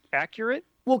relatively accurate?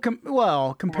 Well,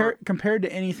 compared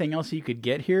to anything else you could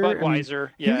get here,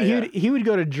 Budweiser. He would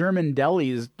go to German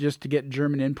delis just to get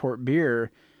German import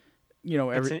beer.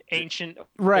 It's an ancient,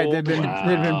 right? old, They'd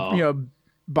been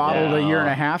bottled a year and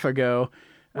a half ago.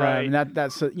 Right. And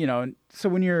that's so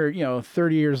when you're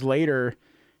 30 years later,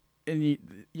 and you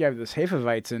have this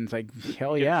Hefeweizen, it's like,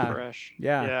 hell yeah, fresh.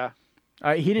 Yeah.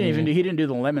 He didn't do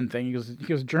the lemon thing. He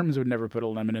goes, Germans would never put a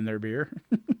lemon in their beer.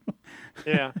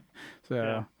 Yeah.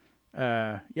 So,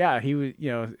 he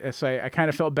was, so I kind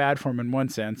of felt bad for him in one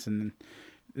sense, and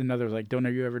another was like, "Don't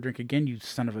you ever drink again, you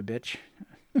son of a bitch."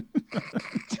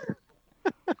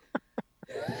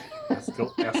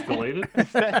 Escalated.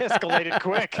 That escalated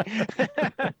quick.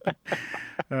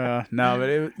 No,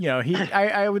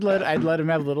 but I'd let him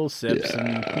have little sips,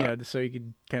 and so he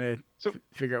could kind of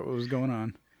figure out what was going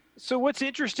on. So what's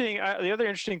interesting? The other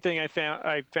interesting thing I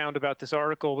found about this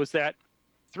article was that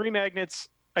Three Magnets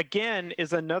again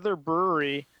is another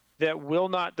brewery that will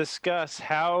not discuss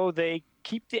how they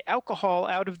keep the alcohol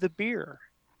out of the beer.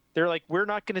 They're like, we're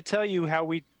not going to tell you how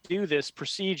we do this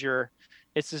procedure.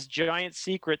 It's this giant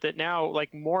secret that now,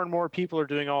 like, more and more people are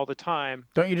doing all the time.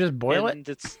 Don't you just boil it?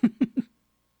 It's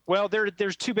well,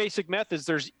 there's two basic methods.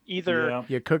 There's either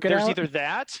you cook it. There's either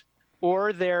that,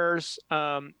 or there's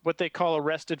what they call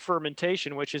arrested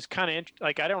fermentation, which is kind of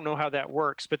like, I don't know how that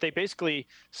works, but they basically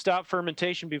stop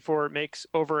fermentation before it makes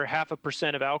over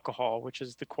 0.5% of alcohol, which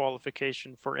is the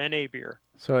qualification for NA beer.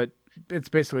 So it's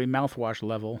basically mouthwash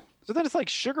level. So then it's like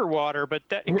sugar water, but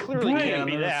it clearly can't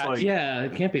be that.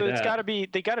 It can't be that. It's got to be.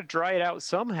 They got to dry it out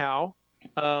somehow.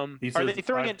 Are they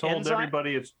throwing an enzyme?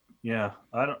 Everybody it's I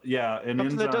don't. Yeah, an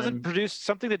something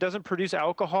enzyme. that doesn't produce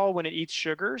alcohol when it eats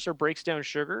sugars or breaks down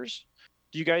sugars.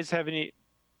 Do you guys have any?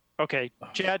 Okay,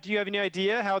 Chad, do you have any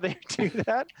idea how they do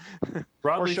that?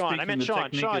 Broadly or Sean? I meant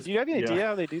Sean. Sean, do you have any idea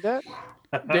how they do that?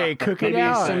 They cook it Maybe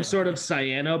out. some sort of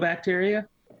cyanobacteria.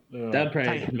 That'd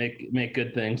probably make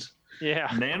good things. Yeah.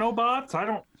 Nanobots? I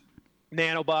don't.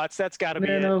 Nanobots. That's got to be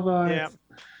Nanobots. it. Yeah.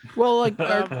 Well, like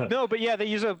no, but yeah,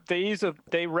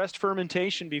 they rest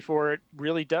fermentation before it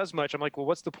really does much. I'm like, well,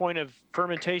 what's the point of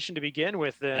fermentation to begin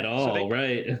with then? At all,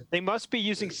 right? They must be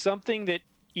using something that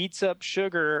eats up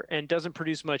sugar and doesn't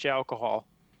produce much alcohol.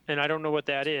 And I don't know what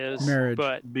that is. Marriage.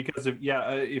 But because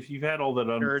if you've had all that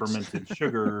unfermented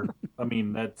sugar, I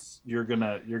mean, you're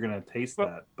gonna taste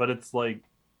that. But it's like,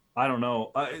 I don't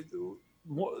know. I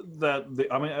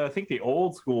think the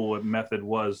old school method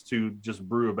was to just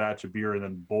brew a batch of beer and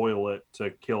then boil it to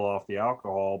kill off the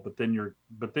alcohol. But then you're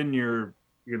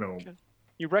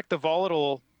you wreck the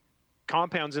volatile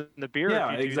compounds in the beer.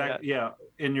 Yeah, if you do exactly. that. Yeah,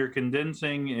 and you're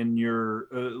condensing and you're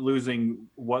losing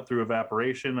what through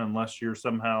evaporation, unless you're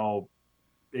somehow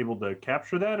able to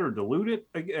capture that or dilute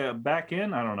it back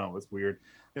in. I don't know. It's weird.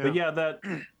 Yeah. But yeah, that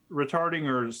retarding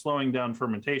or slowing down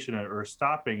fermentation or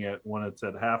stopping it when it's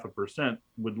at 0.5%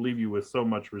 would leave you with so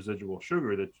much residual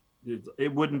sugar that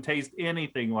it wouldn't taste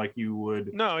anything like you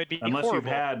would No, it'd be unless horrible.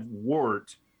 you've had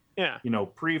wort, Yeah.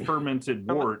 pre-fermented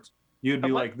wort. You'd be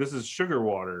Unless- like, this is sugar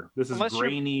water. This is Unless you're-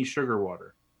 grainy sugar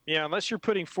water. Yeah, unless you're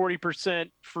putting 40%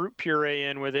 fruit puree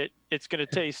in with it, it's going to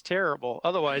taste terrible.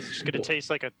 Otherwise, it's going to taste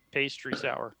like a pastry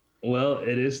sour. Well,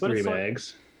 it is But 3 it's like-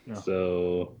 mags. Yeah.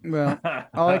 So Well,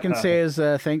 all I can say is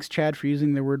thanks, Chad, for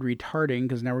using the word retarding,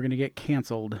 because now we're going to get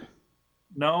canceled.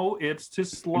 No, it's too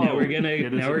slow. Now we're gonna-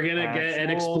 It is now we're gonna get an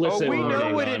actual- explicit Oh, we know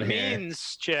warning what on it here.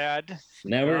 means, Chad.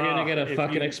 now we're gonna get a if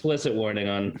fucking you- explicit warning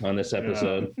on this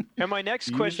episode. And my next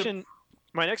Use question,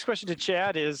 to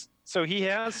Chad is: so he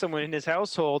has someone in his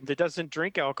household that doesn't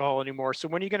drink alcohol anymore. So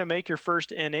when are you going to make your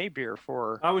first NA beer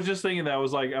for? I was just thinking that. I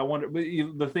was like, I wonder. But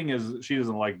the thing is, she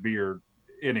doesn't like beer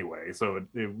anyway, so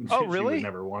Oh, she really? would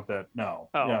never want that. No,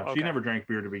 Oh, yeah, okay. she never drank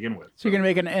beer to begin with. So you're going to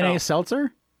make an NA No.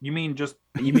 seltzer? You mean just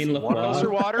You mean Water? LaCroix? Seltzer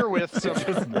water with some.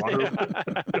 just water?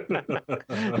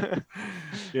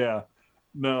 Yeah,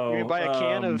 no. You can buy a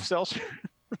can of seltzer.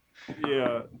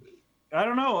 Yeah, I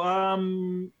don't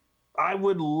know. I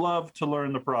would love to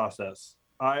learn the process.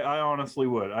 I honestly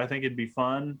would. I think it'd be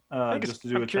fun think just to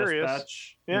do I'm a curious. test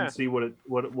batch Yeah. and see what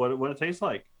it tastes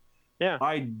like. Yeah.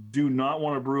 I do not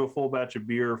want to brew a full batch of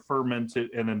beer, ferment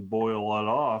it, and then boil it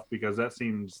off because that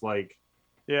seems like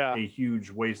Yeah. a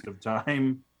huge waste of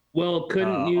time Well,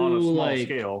 couldn't you on a small like?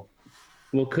 scale.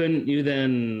 Well, couldn't you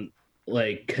then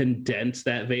like condense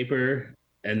that vapor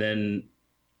and then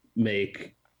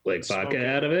make like Smoke vodka it.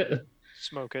 out of it?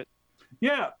 Smoke it.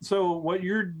 Yeah. So what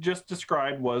you just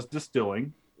described was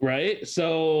distilling. Right.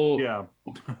 So Yeah,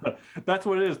 that's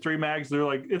what it is. 3 mags. They're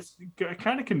like, it's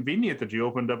kind of convenient that you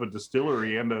opened up a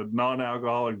distillery and a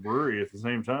non-alcoholic brewery at the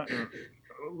same time.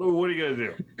 What are you gonna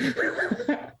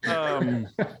do?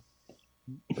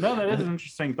 No, that is an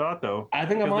interesting thought, though. I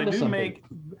think I'm Because onto something.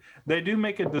 they do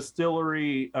make a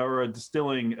distillery or a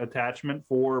distilling attachment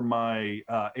for my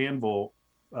Anvil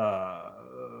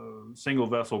single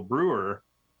vessel brewer.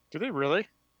 Do they really?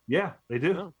 Yeah, they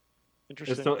do. Oh, It's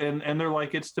Interesting. to, and they're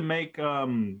like, it's to make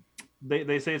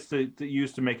they say it's to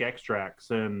use to make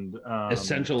extracts and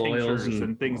Essential oils tinctures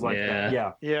and things like that.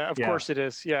 Yeah, Yeah, of Yeah. course it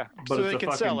is. Yeah. but so it's they a can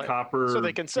fucking sell it. copper. So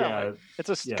they can sell yeah, it.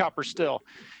 It's a Yeah. copper still.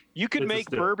 You could It's a make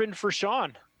still. bourbon for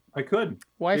Sean. I could.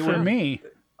 Why It for would- me?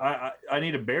 I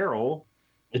need a barrel.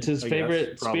 It's his I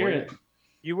favorite guess, probably. spirit.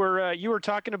 You were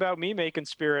talking about me making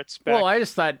spirits back. Well, I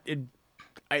just thought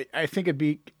I think it'd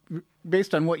be,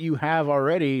 based on what you have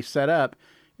already set up,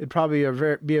 it'd probably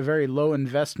be a very low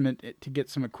investment to get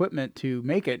some equipment to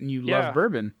make it, and you Yeah. love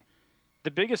bourbon.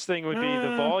 the biggest thing would be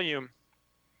the volume.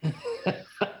 Yeah,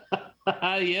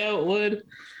 it would.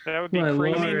 That would be My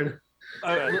crazy. lord.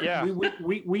 Yeah.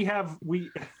 we have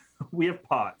we have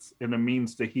pots and a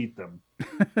means to heat them.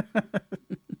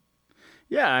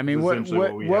 Yeah, I mean, That's what essentially what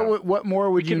what we what, have. what more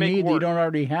would We you can make need that you wort. don't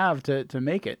already have to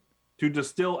make it? To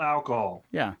distill alcohol,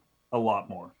 Yeah, a lot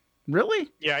more. really?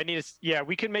 Yeah, I need a, yeah,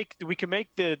 we can make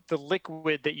the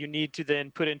liquid that you need to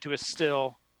then put into a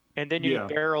still, and then you Yeah.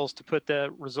 need barrels to put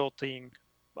the resulting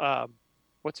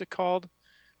what's it called?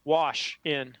 Wash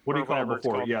in. What do or you call it whatever it's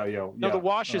before? called. Yeah. No, the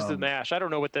wash is the Um, mash. I don't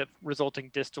know what the resulting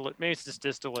distillate. Maybe it's just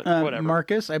distillate. Uh, Whatever.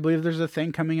 Marcus, I believe there's a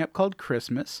thing coming up called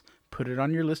Christmas. Put it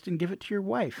on your list and give it to your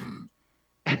wife.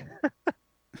 I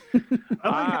like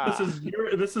how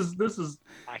this is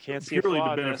I can't see a purely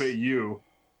flaw to in this. benefit you,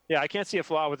 Yeah, I can't see a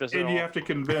flaw with this at and all. you have to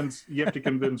convince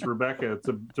Rebecca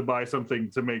to buy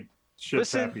something to make shit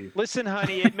happy. Listen,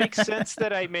 honey, it makes sense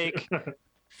that I make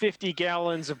 50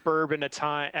 gallons of bourbon at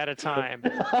a time.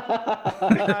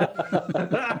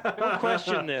 Don't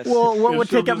question this. Well, what And would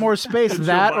she'll take up just- more space, and she'll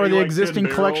that buy or you the like 10 existing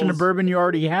collection of barrels. bourbon you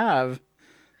already have?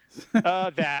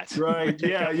 That. Right? Take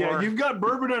Yeah. up more. You've got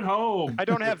bourbon at home. I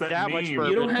don't have It's that much meme.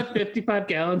 bourbon. You don't have 55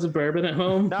 gallons of bourbon at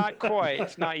home? Not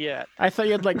quite. Not yet. I thought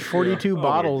you had like 42 Oh my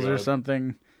bottles or God.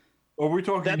 something. Are we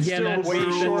talking? That's Yeah, still that's way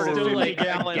still, short of still 50 like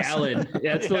gallons. a gallon.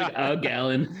 Yeah, it's like a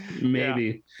gallon,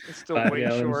 maybe. It's still 5 way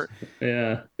gallons. short.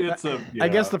 Yeah. It's a. I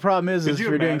guess yeah. the problem is Could if you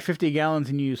you're doing imagine- 50 gallons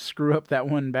and you screw up that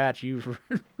one batch, you've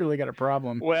really got a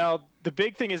problem. Well, the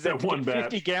big thing is that, That to one get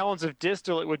 50 batch. gallons of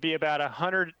distillate would be about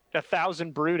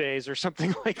 1,000 brew days or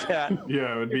something like that.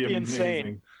 Yeah, it would be It'd be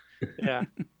amazing. insane. Yeah.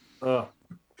 Ugh.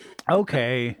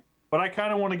 Okay. But I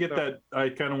kind of want to get So- that. I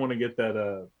kind of want to get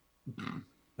that.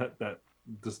 That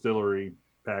distillery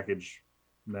package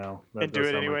now. That And do does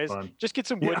it sound like anyways. fun. Just get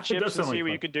some Yeah, wood it chips does and sound see like what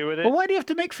fun. you can do with it. Well, why do you have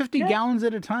to make 50 Yeah. gallons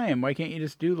at a time? Why can't you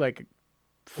just do like...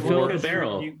 Fill up a Because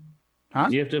barrel. you- Huh?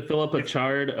 You have to fill up a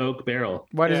charred oak barrel.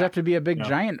 Why does it Yeah. have to be a big No.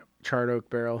 giant charred oak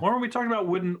barrel. When we talking about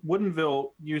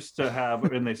Woodinville used to have,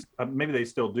 and they maybe they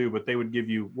still do, but they would give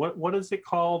you what is it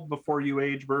called before you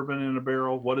age bourbon in a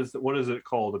barrel? What is it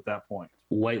called at that point?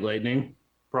 White Lightning.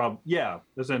 Yeah,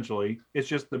 essentially, it's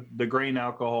just the grain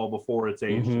alcohol before it's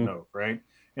aged in oak, right?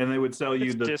 And they would sell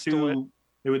you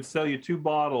They would sell you 2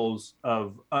 bottles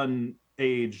of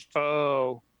unaged.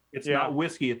 Oh, it's not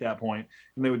whiskey at that point,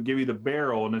 and they would give you the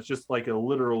barrel, and it's just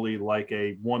literally like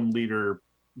a 1 liter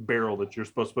barrel that you're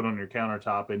supposed to put on your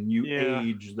countertop, and you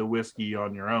age the whiskey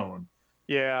on your own.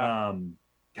 Yeah.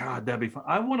 God, that'd be fun.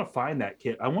 I want to find that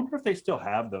kit. I wonder if they still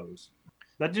have those.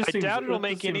 I doubt it'll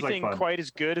make anything quite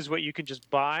as good as what you can just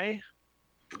buy.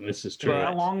 This is true.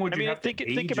 How long would you have to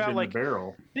age think about it in the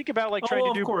barrel? Think about trying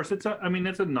to do. Of course, it's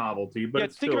a novelty,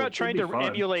 but think about trying to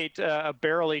emulate a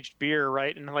barrel-aged beer,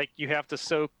 right? And you have to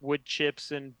soak wood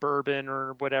chips in bourbon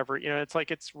or whatever.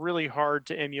 It's really hard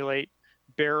to emulate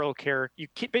barrel character. You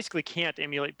basically can't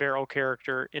emulate barrel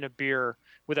character in a beer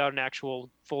without an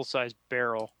actual full-size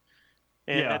barrel.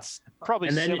 And that's probably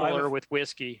similar with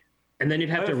whiskey. And then you'd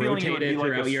have to rotate it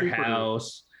throughout your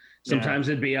house. Sometimes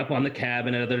it'd be up on the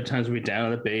cabinet, other times it'd be down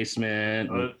in the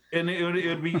basement. And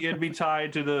it'd be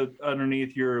tied to the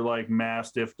underneath your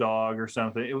Mastiff dog or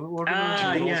something.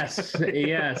 Yes.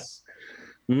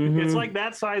 It's like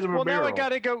that size of a barrel. Now I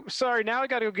gotta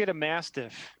go get a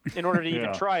Mastiff in order to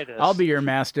even try this. I'll be your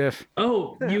Mastiff.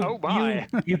 Oh, my!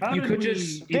 You could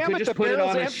just the put it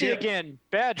on a empty ship again.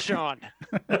 Bad Sean.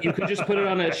 You could just put it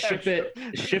on a ship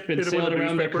and sail it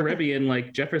around the Caribbean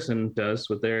like Jefferson does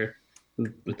with their.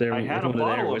 I had a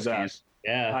bottle of that.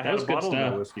 Yeah, that was good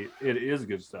stuff. Whiskey. It is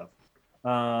good stuff.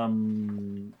 I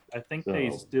think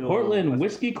they still Portland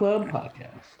Whiskey Club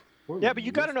podcast. Yeah, but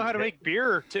you got to know how to make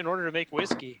beer in order to make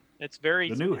whiskey. It's very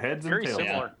the new heads very and tails.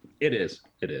 similar. Yeah,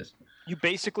 it is. You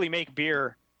basically make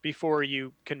beer before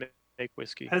you can make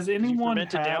whiskey. Has anyone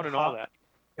ferment it down and all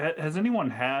that? Has anyone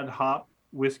had hop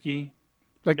whiskey?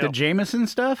 The Jameson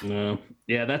stuff? No.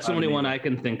 Yeah, that's the only one I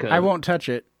can think of. I won't touch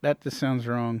it. That just sounds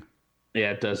wrong.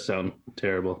 Yeah, it does sound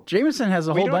terrible. Jameson has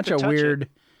a whole bunch of weird.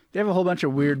 They have a whole bunch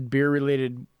of weird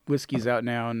beer-related whiskeys out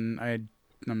now, and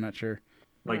I'm not sure.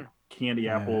 Like Candy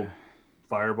Apple,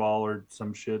 Fireball, or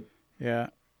some shit. Yeah.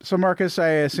 So, Marcus, I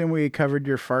assume we covered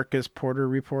your Farkas Porter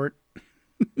report.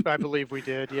 I believe we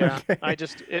did. Yeah. Okay.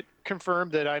 It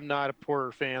confirmed that I'm not a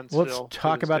Porter fan. Let's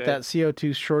talk about that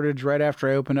CO2 shortage right after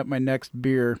I open up my next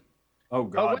beer. Oh,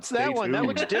 God. Oh, what's that one? That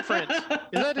looks different. Is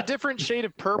that a different shade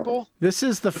of purple? This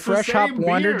is the Fresh Hop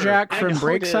Wonder Jack from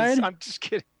Breakside. I'm just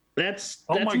kidding. That's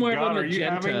more of a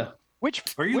magenta.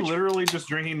 Are you literally just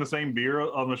drinking the same beer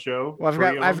on the show?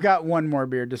 Well, I've got one more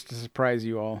beer just to surprise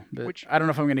you all. But I don't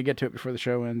know if I'm going to get to it before the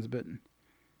show ends. But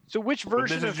so, which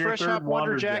version of Fresh Hop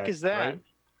Wonder Jack is that? Right?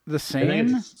 The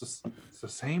same? It's the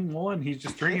same one. He's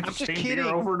just drinking the same beer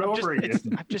over and over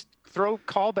again. I just throw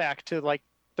callback to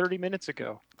 30 minutes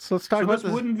ago. So let's talk about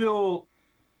this.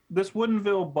 This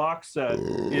Woodinville box set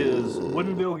is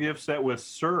Woodinville gift set with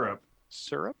syrup.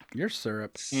 Syrup? Your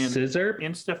syrup. Scissor?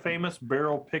 Insta-famous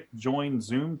barrel pick join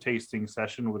Zoom tasting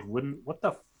session with What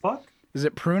the fuck? Is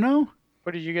it Pruno?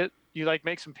 What did you get? You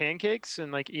make some pancakes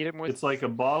and eat them with? It's like a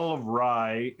bottle of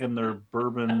rye and their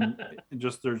bourbon,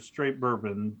 just their straight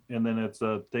bourbon, and then it's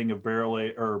a thing of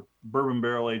bourbon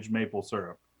barrel aged maple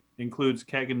syrup. Includes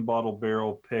keg and bottle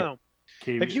barrel pick. Oh.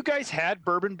 Have you guys had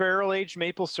bourbon barrel aged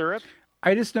maple syrup?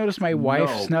 I just noticed my wife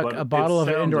snuck a bottle of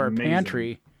it into our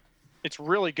pantry. It's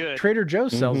really good. Trader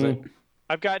Joe's sells it.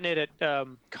 I've gotten it at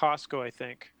Costco, I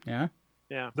think. Yeah?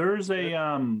 Yeah. There's a...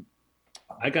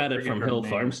 I got it from Hill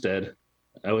Farmstead.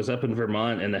 I was up in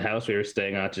Vermont, and the house we were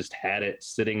staying at just had it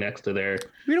sitting next to their...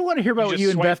 We don't want to hear about what you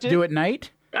and Beth do at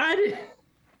night. I did.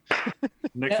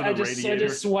 Next to the radiator. I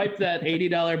just swiped that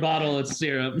 $80 bottle of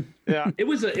syrup. Yeah. It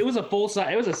was a full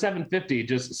size. It was a 750,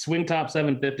 just swing top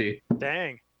 750.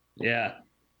 Dang. Yeah.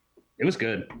 It was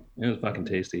good. It was fucking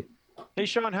tasty. Hey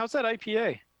Sean, how's that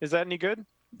IPA? Is that any good?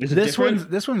 This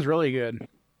one's really good.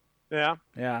 Yeah.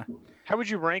 Yeah. How would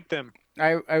you rank them?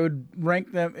 I would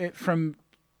rank them from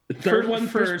third one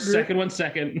first, second one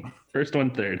second, first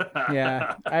one third.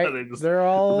 Yeah. They're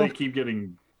all. They keep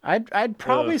getting. I'd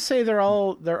probably say they're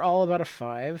all about a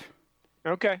 5.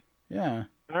 Okay. Yeah.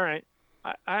 All right.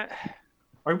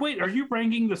 Wait, are you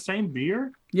ranking the same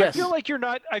beer? Yes. I feel like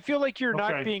you're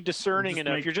not being discerning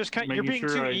enough. You're just you're being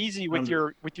too easy with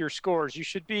your scores. You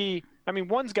should be. I mean,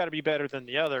 one's got to be better than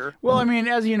the other. Well, I mean,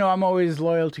 as you know, I'm always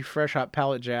loyal to Fresh Hop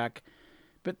Pallet Jack,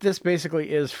 but this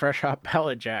basically is Fresh Hop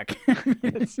Pallet Jack. I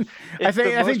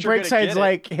think Breakside's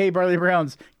like, hey, Barley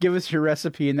Browns, give us your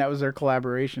recipe, and that was their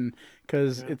collaboration.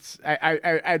 Because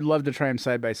I'd love to try them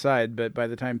side by side, but by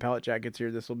the time Pallet Jack gets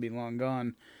here, this will be long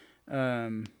gone.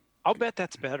 I'll bet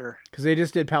that's better. Because they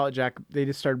just did Pallet Jack. They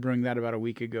just started brewing that about a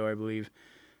week ago, I believe.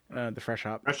 The Fresh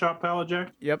Hop. Fresh Hop Pallet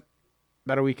Jack? Yep.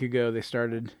 About a week ago they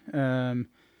started.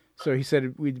 So he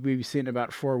said we'd be seeing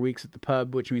about 4 weeks at the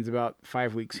pub, which means about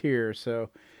 5 weeks here. So,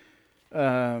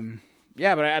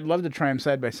 yeah, but I'd love to try them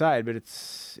side by side, but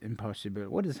it's impossible.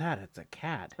 What is that? It's a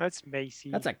cat. That's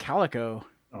Macy. That's a calico.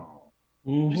 Oh.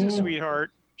 She's a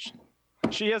sweetheart.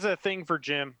 She has a thing for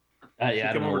Jim. Yeah, I She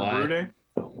don't come know over to why. Brew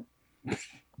Day?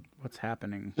 What's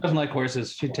happening? She doesn't like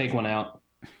horses. She'd take one out.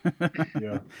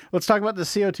 Yeah. Let's talk about the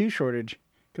CO2 shortage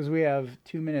because we have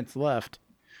 2 minutes left.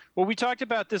 Well, we talked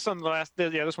about this on the last.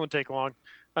 Yeah, this won't take long.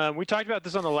 We talked about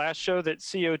this on the last show that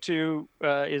CO2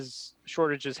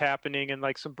 shortage is happening and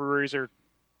like some breweries are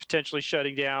potentially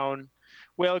shutting down.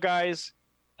 Well, guys,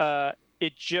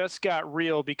 it just got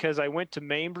real because I went to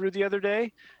Maine Brew the other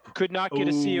day, could not get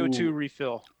a CO2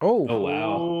 refill, Oh, Oh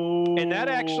wow. and that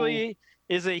actually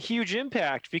is a huge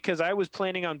impact because I was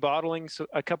planning on bottling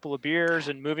a couple of beers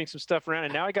and moving some stuff around,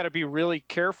 and now I got to be really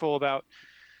careful about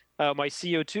my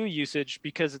CO2 usage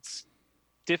because it's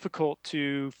difficult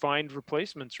to find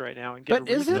replacements right now and get but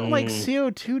a isn't refill. like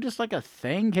CO2 just like a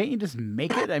thing? Can't you just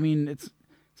make it? I mean, it's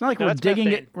not like No, we're that's digging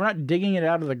methane. it. We're not digging it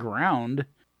out of the ground,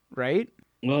 right?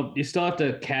 Well, you still have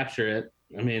to capture it.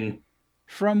 I mean,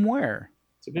 From where?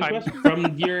 it's a good I'm-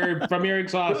 question. From your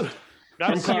exhaust.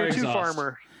 Not a from car CO2 exhaust.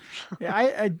 farmer.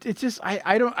 Yeah, it's just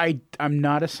I'm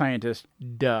not a scientist.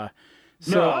 Duh.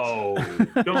 So, No.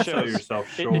 Don't sell Shows.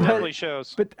 yourself It short. definitely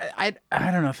shows. but I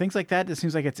don't know, things like that. It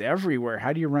seems like it's everywhere.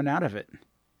 How do you run out of it?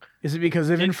 Is it because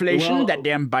of inflation? well- That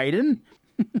damn Biden?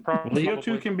 Probably.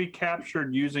 CO2 can be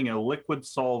captured using a liquid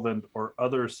solvent or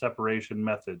other separation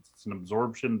methods. It's an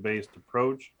absorption-based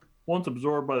approach. Once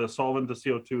absorbed by the solvent, the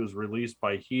CO2 is released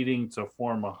by heating to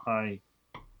form a high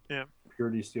Yeah.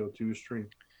 purity CO2 stream.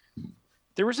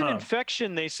 There was an Huh.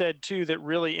 infection they said too that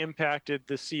really impacted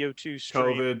the CO2 stream.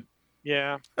 COVID.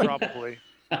 Yeah, probably.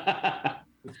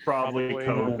 It's probably Probably.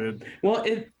 COVID. Well,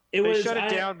 it They was shut it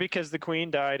down because the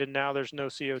queen died, and now there's no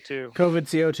CO2. COVID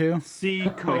CO2. See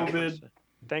COVID.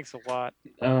 Thanks a lot.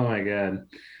 Oh my god.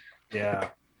 Yeah.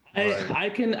 I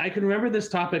can remember this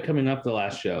topic coming up the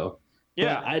last show. but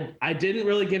Yeah, I didn't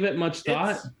really give it much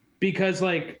thought It's- because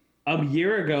like a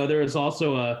year ago there was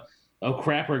also oh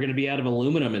crap, we're going to be out of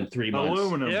aluminum in 3 months.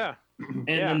 Aluminum. yeah.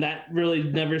 And that really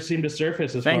never seemed to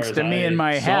surface as Thanks far as to me I and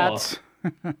my saw. hats.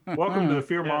 Welcome to the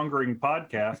fear mongering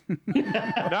podcast.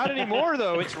 Not anymore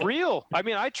though. It's real. I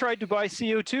mean, I tried to buy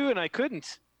CO2 and I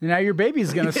couldn't. Now your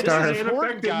baby's gonna This is starve. it.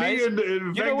 important, guys. It You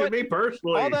know affected what? me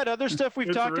personally. All that other stuff we've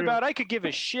It's talked real. about, I could give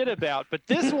a shit about, but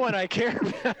this one I care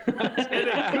about.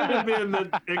 And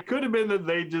it could have been that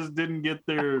they just didn't get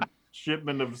their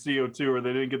shipment of CO2, or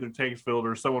they didn't get their tanks filled,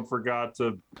 or someone forgot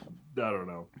to. I don't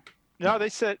know. No, they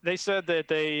said that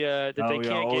they can't that's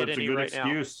get a any good right now.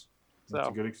 excuse. That's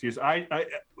So. a good excuse. I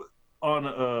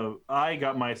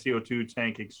got my CO2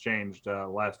 tank exchanged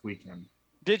last weekend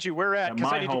Did you? Where at? at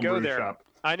Because I my need to go homebrew there. shop.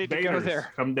 I need to go Bader's.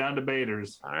 there. Come down to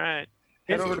Bader's. All right.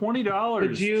 It's over to- $20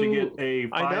 Could you- to get a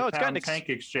I know, it's gotten 5-pound ex- tank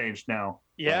exchanged now.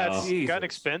 Yeah, Wow. it's Jesus. gotten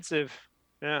expensive.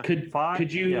 Yeah. Could Five-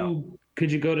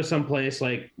 you go to some place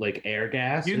like Air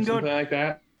Gas You or can go- something like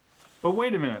that? But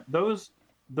wait a minute, those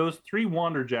 3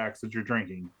 Wander Jacks that you're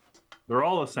drinking, they're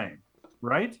all the same,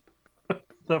 right?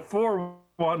 The 4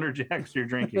 Wander Jacks you're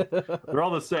drinking, they're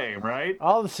all the same, right?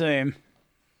 All the same.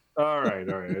 All right.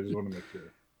 I just want to make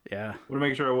sure. Yeah. Want to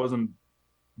make sure I wasn't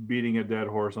beating a dead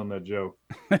horse on that joke.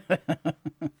 So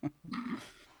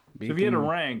if you had to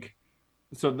rank,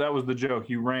 so that was the joke.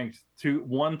 You ranked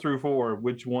 1 through 4.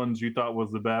 Which ones you thought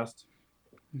was the best?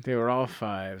 They were all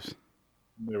 5s.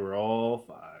 They were all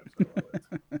 5.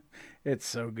 It's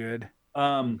so good.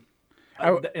 And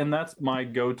that's my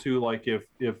go-to. Like if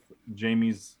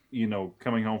Jamie's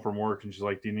coming home from work and she's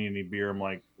like, "Do you need any beer?" I'm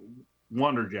like,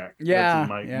 "Wonder Jack." Yeah,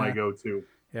 That's yeah. my go-to.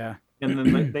 Yeah. And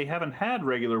then they haven't had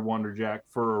regular Wonder Jack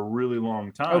for a really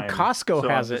long time. Oh, Costco so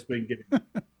has I've just been getting-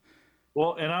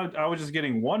 well, and I was just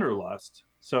getting Wanderlust.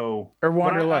 So Or but I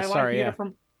Wanderlust, like sorry,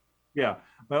 getting yeah. it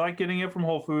but I like getting it from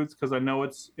Whole Foods because I know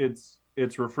it's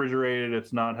refrigerated.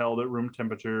 It's not held at room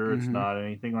temperature. It's Mhm. not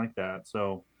anything like that.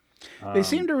 So They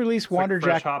seem to release it's like Wander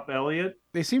Fresh Jack. Hop Elliott.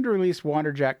 They seem to release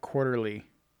Wander Jack quarterly.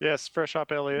 Yes, Fresh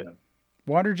Hop Elliott. Yeah.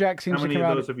 Wander Jack How seems to many come of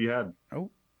out. those have you had? Oh.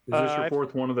 Is this your I've-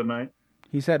 4th one of the night?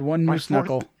 He's had one My moose fourth-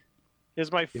 knuckle. This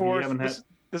is my you fourth. haven't had- This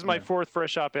is my yeah. 4th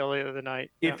Fresh Hop Elliott of the night.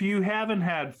 Yeah. If you haven't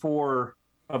had 4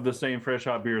 of the same Fresh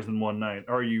Hop beers in one night,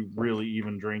 are you really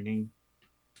even drinking?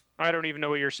 I don't even know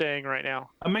what you're saying right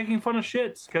now. I'm making fun of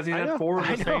shits because he I had know, 4 of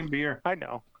I the know. same beer. I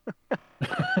know.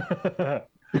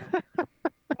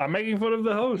 I'm making fun of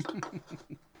the host.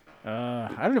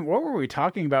 I don't know. What were we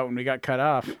talking about when we got cut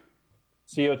off?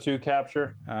 CO2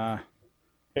 capture, Air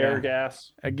air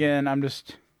gas. Again,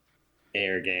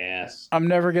 Air gas. I'm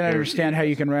never going to Air understand how gas.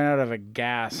 you can run out of a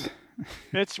gas.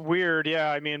 It's weird,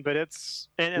 yeah. I mean, but it's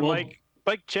and Well-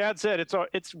 like Chad said,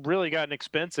 it's really gotten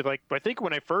expensive. Like I think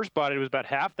when I first bought it, it was about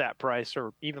half that price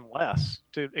or even less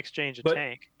to exchange a But-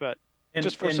 tank. But And,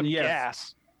 just for and some yes,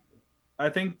 gas. I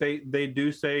think they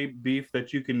do say beef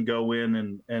that you can go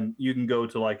in and you can go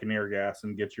to like an air gas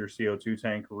and get your CO2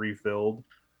 tank refilled.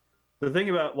 The thing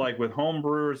about like with home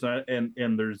brewers and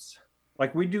there's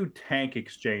like we do tank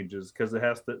exchanges because they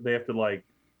have to like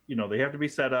they have to be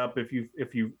set up. If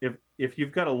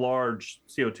you've got a large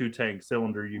CO2 tank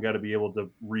cylinder, you got to be able to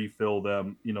refill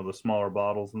them, the smaller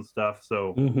bottles and stuff.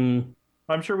 So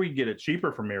I'm sure we can get it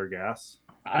cheaper from air gas.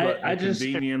 But I the just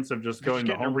convenience of just going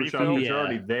to getting a homebrew shop, refill? because you're Yeah.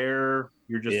 already there.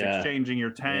 You're just Yeah. exchanging your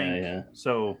tank. yeah.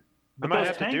 So, but might those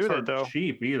have to tanks do that, aren't though.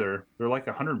 cheap either. They're like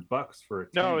 $100 for a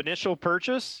tank. No, initial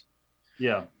purchase?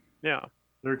 Yeah, Yeah.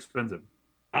 they're expensive.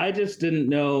 I just didn't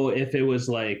know if it was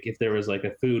like if there was like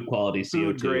a food quality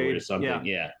Food CO2 or grade, something.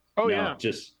 yeah. Oh No, yeah.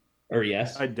 Just or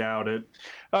yes. I doubt it.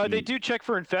 They do check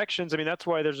for infections. I mean, that's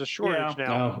why there's a shortage Yeah.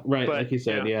 now. Oh, right, but, like you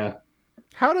said, yeah.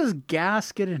 How does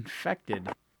gas get infected?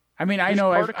 I mean, I There's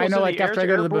know, I particles know, in like the air, after I it's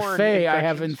go to the airborne buffet, I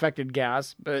have infections. infected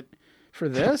gas, but for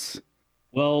this,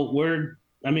 Well,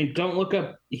 don't look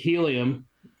up helium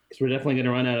because we're definitely going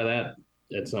to run out of that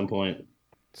at some point.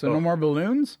 so no more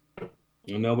balloons.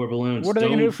 No more balloons. What are they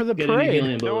gonna do Don't for the get any parade?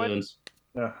 helium No one- balloons.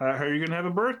 How are you gonna have a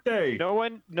birthday? No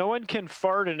one can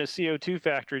fart in a CO2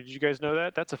 factory. Did you guys know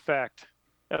that? That's a fact.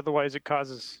 Otherwise, it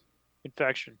causes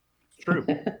infection. It's true.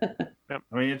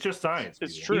 I mean, it's just science.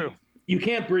 It's people. true. You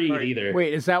can't breathe Right. either.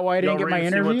 Wait, is that why I didn't Y'all get my ready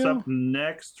to see interview? what's up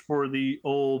next for the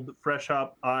old Fresh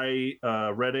Hop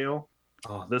Red Ale?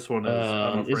 Oh, this one is.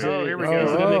 I'm Is afraid. Oh, here we is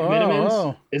go. it a McMinimans?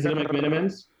 oh. Is it a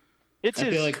McMinimans? It's I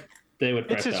his. feel like they would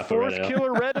it's fresh his off a fourth red ale.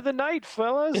 killer red of the night,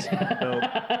 fellas. No,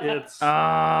 it's.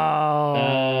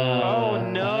 Oh,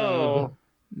 no.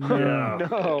 Yeah.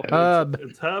 No. Hub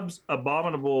It's Hub's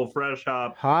Abominable Fresh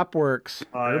Hop. Hopworks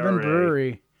Urban IRA.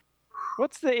 Brewery.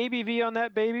 What's the ABV on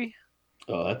that baby?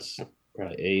 Oh, that's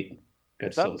probably 8. Got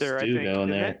It's some up there, I stew think. going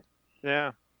isn't there. it?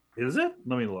 Yeah. Is it?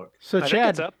 Let me look. So I think Chad,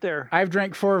 it's up there. I've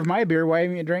drank 4 of my beer. Why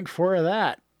haven't you drank 4 of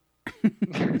that?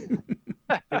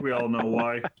 I think we all know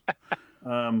why.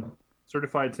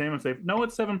 Certified salmon safe. No,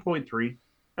 it's 7.3.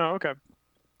 Oh, okay.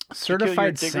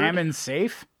 Certified diggard? salmon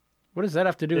safe. What does that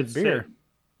have to do with It's beer?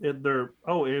 and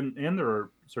they're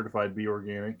certified B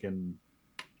organic and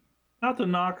not the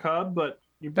knock Hub, but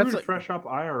you That's brewed like- Fresh Hop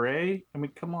IRA. I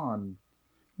mean, come on.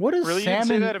 What is Really,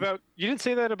 salmon? you didn't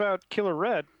say that about Killer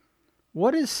Red.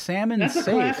 What is salmon That's a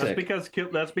safe?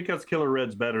 classic. That's because Killer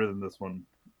Red's better than this one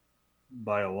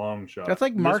by a long shot. That's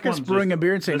like This Marcus one's brewing just- a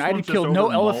beer and saying, this "I one's just killed no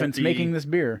over elephants malty. making this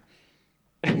beer."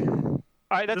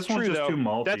 That's This one's true, just though. too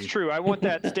malty. That's true. I want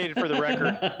that stated for the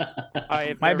record.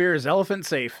 My beer is elephant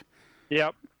safe.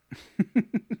 Yep.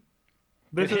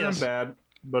 This It isn't is. bad,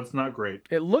 but it's not great.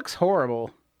 It looks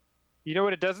horrible. You know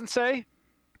what it doesn't say?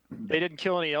 They didn't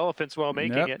kill any elephants while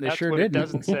making Nope, it. they That's sure what didn't. it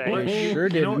doesn't say. What? They sure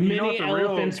You know- didn't. you know Many what the real-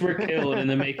 elephants were killed in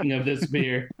the making of this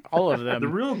beer. All of The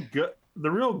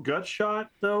them. real gut shot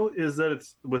though is that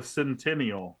it's with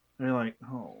Centennial. And you're like,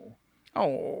 oh,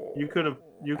 Oh, you could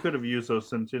have used those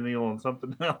Centennial on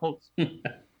something else.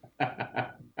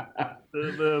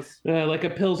 Like a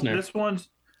Pilsner. This one's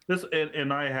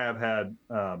and I have had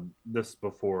this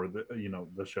before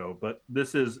the show, but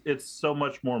it's so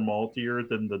much more maltier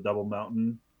than the Double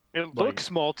Mountain, It looks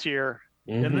maltier.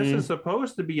 and this Mhm. is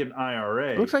supposed to be an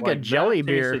IRA. Looks like a that jelly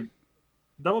beer.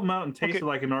 Double Mountain tasted Okay.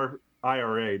 like an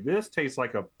IRA. This tastes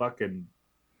like a fucking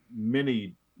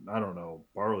mini, I don't know,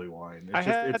 barley wine. I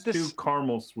had It's this- too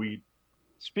caramel sweet.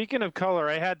 Speaking of color,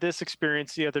 I had this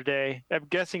experience the other day. I'm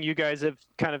guessing you guys have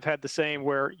kind of had the same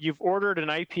where you've ordered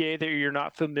an IPA that you're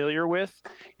not familiar with,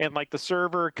 and like the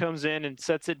server comes in and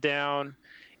sets it down,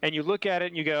 and you look at it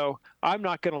and you go, I'm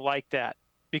not going to like that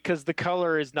because the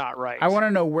color is not right. I want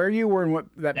to know where you were and what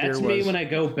that That's beer me was. when I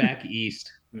go back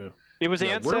east. It was Yeah,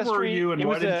 Ancestry. where were you, and it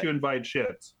why was didn't you invite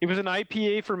shits? It was an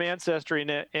IPA from Ancestry,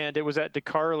 and it was at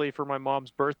DeCarly for my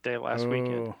mom's birthday last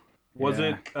weekend. Oh, Was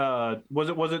yeah.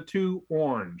 it too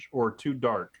orange or too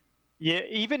dark? Yeah,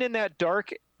 even in that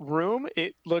dark room,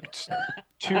 it looked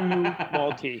too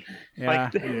malty. Yeah.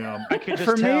 Yeah. I could just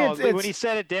For me, tell it's- when he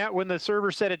set it down. When the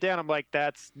server set it down, I'm like,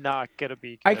 "That's not gonna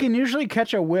be." I good." can usually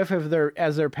catch a whiff of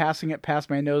as they're passing it past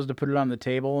my nose to put it on the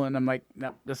table, and I'm like,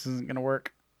 "No, this isn't gonna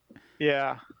work."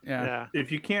 Yeah, Yeah. yeah.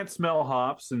 If you can't smell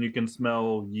hops and you can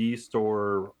smell yeast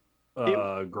or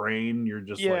grain, you're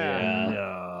just Yeah. like,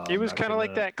 no. It was I'm not kind of like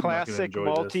gonna- that I'm not gonna classic enjoy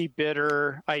this.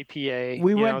 multi-bitter IPA.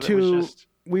 We you went know, that was to just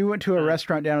we went to a Uh,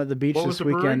 restaurant down at the beach what was this the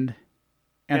brewery? weekend.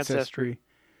 Ancestry.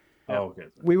 Oh, okay.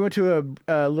 We went to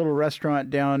a little restaurant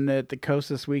down at the coast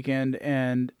this weekend,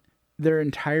 and their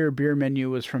entire beer menu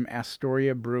was from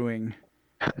Astoria Brewing.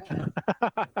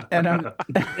 And I'm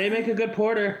They make a good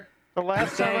porter. the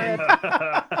last time I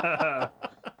had.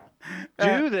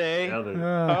 Do they? Yeah, they-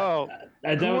 Oh, I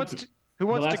who don't. wants to, who the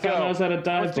wants to last time I go? was at a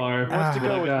dive Wants to- bar. wants to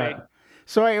go I with got- me?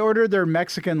 So I ordered their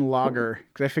Mexican lager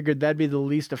because I figured that'd be the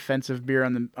least offensive beer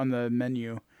on the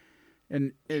menu,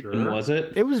 and it Sure. And was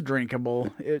it? it was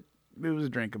drinkable. It was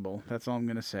drinkable. That's all I'm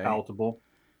gonna say. palatable.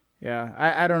 Yeah,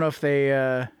 I don't know if they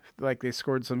they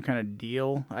scored some kind of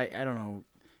deal. I don't know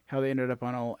how they ended up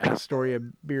on all Astoria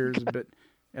beers, but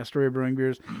Astoria Brewing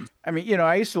beers. I mean,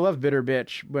 I used to love Bitter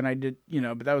Bitch when I did,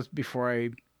 but that was before I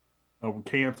Oh,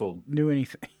 canceled. knew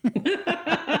anything.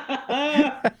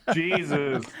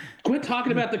 Jesus. Quit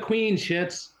talking about the queen,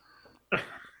 shits.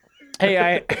 Hey,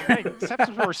 Hey, let's have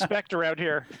some respect around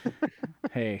here.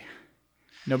 hey,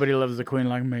 nobody loves the Queen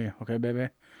like me. Okay, baby.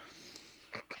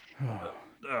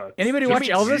 Anybody just watch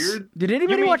Elvis? weird? Did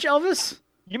anybody mean- watch Elvis?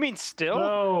 You mean still?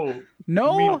 No.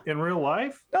 No, You mean in real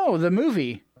life? no, the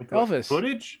movie Like Elvis,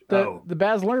 Footage? the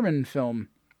Baz Luhrmann film.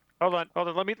 Hold on.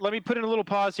 Let me put in a little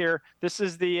pause here. This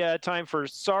is the time for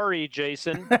sorry,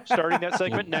 Jason. Starting that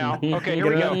segment now. Okay,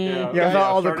 here we go. Yeah, with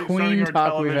all the Queen our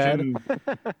talk we've had.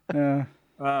 television-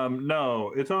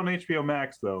 No, it's on HBO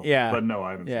Max though. Yeah. But no,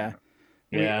 I haven't. Yeah.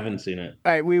 Seen Yeah, I haven't seen it.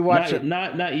 All right, we watched it.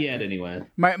 Not yet, anyway.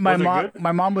 My Was it mom good?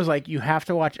 my mom was like, "You have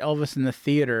to watch Elvis in the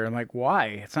theater." I'm like, "Why?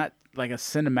 It's not like a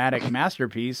cinematic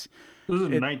masterpiece." This is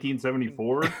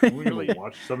 1974. We really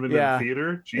watch something Yeah. in the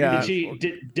theater. Yeah.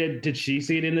 Did she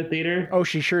see it in the theater? Oh,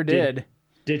 she sure did.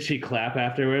 Did she clap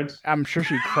afterwards? I'm sure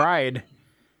she cried.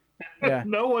 Yeah.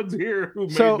 No one's here who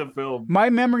So- made the film. My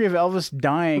memory of Elvis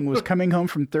dying was coming home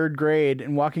from third grade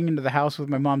and walking into the house with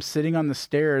my mom sitting on the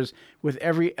stairs with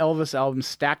every Elvis album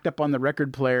stacked up on the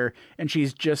record player, and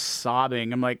she's just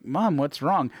sobbing. I'm like, "Mom, what's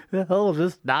wrong?" "The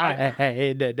Elvis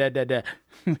died. Da, da, da, da."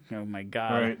 Oh my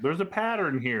god. All right, there's a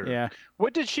pattern here. Yeah.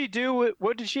 What did she do?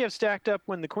 What did she have stacked up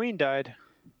when the Queen died?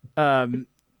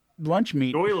 Lunch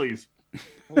meat. Doilies.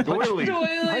 Doilies.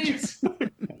 Doilies!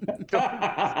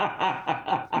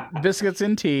 Biscuits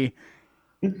and tea.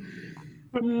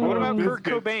 What about Kurt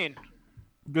Biscuits. Cobain?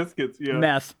 Biscuits, yeah.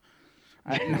 Meth.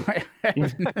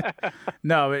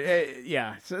 No,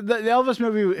 yeah. So the Elvis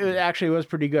movie it actually was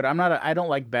pretty good. I don't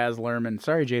like Baz Luhrmann.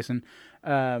 Sorry, Jason.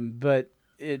 But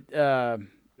it.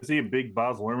 Is he a big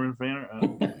Baz Luhrmann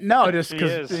fan? No, just He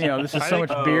because is. this is I so think-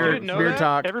 much You beer didn't know beer that?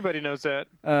 talk. Everybody knows that.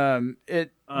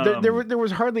 There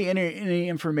was hardly any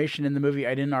information in the movie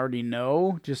I didn't already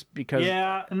know, just because.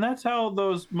 Yeah, and that's how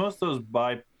most of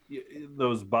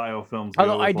those biofilms. go,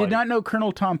 Although I is did like- not know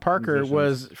Colonel Tom Parker musicians.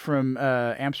 was from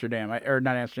Amsterdam, or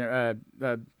not Amsterdam,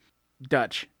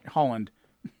 Dutch, Holland,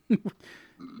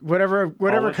 whatever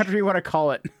Polish? country you want to call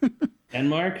it.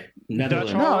 Denmark?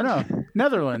 Netherlands. No,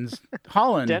 Netherlands,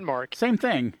 Holland, Denmark. same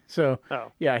thing. So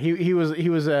Oh. yeah, he was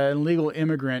an illegal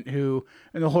immigrant who,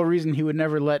 and the whole reason he would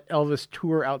never let Elvis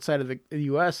tour outside of the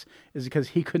U.S. is because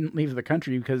he couldn't leave the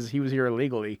country because he was here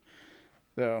illegally.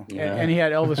 So Yeah. and he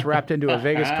had Elvis wrapped into a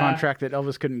Vegas contract that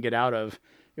Elvis couldn't get out of.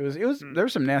 It was there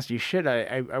was some nasty shit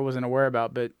I wasn't aware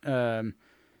about, but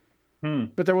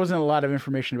but there wasn't a lot of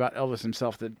information about Elvis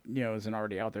himself that isn't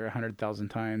already out there 100,000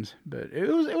 times. But it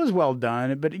was well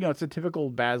done. But it's a typical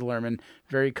Baz Luhrmann,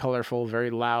 very colorful, very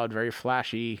loud, very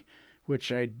flashy,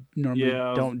 which I normally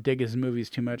Yeah. don't dig his movies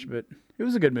too much. But it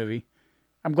was a good movie.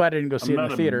 I'm glad I didn't go see it in not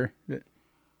the a- theater.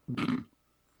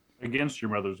 Against your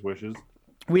mother's wishes.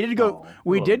 We did go. Oh,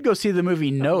 we well. did go see the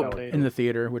movie Nope validated. in the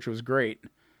theater, which was great.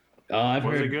 Oh, I've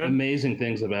Was it heard good? amazing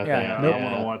things about Yeah, Yeah, that. Nope. I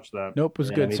want to watch that. Nope was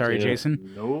Yeah, good. me Sorry, too.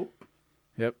 Jason. Nope.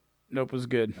 Yep, Nope was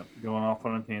good. Going off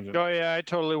on a tangent. Oh yeah, I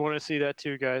totally want to see that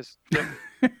too, guys.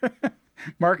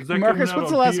 Marcus, Is that coming out what's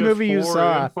the on last movie you PS4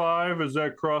 saw? and 5? Is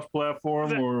that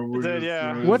cross-platform or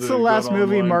yeah. is What's it the good last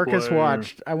movie online Marcus play or-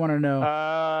 watched? I want to know.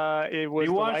 It was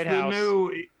You the watched the Lighthouse.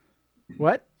 new.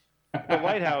 What? The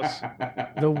Lighthouse.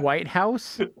 The White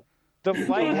House? The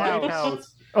White Lighthouse.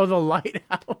 House. Oh, the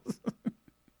Lighthouse.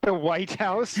 The White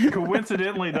House.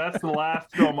 Coincidentally, that's the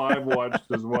last film I've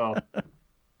watched as well.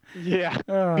 Yeah.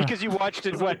 Because you watched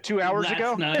it what 2 hours Last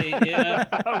ago? night, yeah.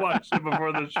 I watched it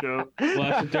before the show.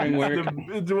 Watched it during work.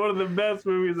 It's one of the best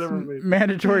movies ever made.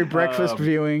 Mandatory breakfast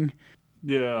viewing.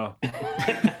 Yeah.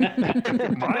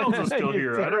 Miles is still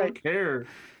here. I don't Right. care.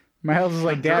 Miles is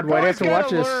like, Dad, why do I have to He's watch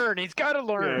gotta this? learn. He's got to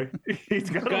learn. Yeah. He's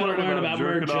got to Gotta learn about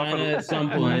jerking off. Merchana at some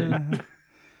point.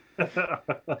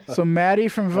 So Maddie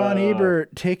from Von Uh,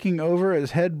 Ebert taking over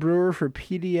as head brewer for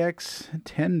PDX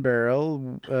 10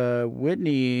 Barrel.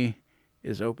 Whitney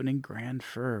is opening Grand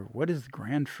Fir. What is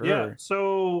Grand Fir? Yeah.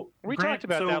 So We Grant- talked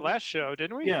about so- that last show,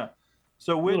 didn't we? Yeah.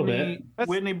 So little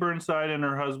Whitney Burnside and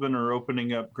her husband are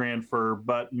opening up Grand Fir,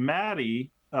 but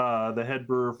Maddie, the head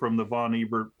brewer from the Von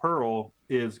Ebert Pearl,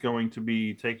 is going to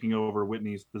be taking over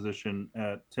Whitney's position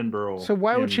at 10 Barrel. So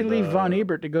why would she in leave the- Von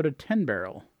Ebert to go to 10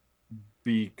 Barrel?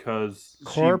 Because she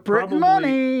Corporate probably-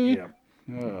 money. Yeah.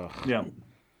 Ugh. Yeah.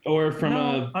 Or from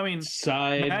No, a I mean,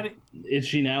 side, Maddie, is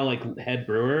she now like head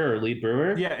brewer or lead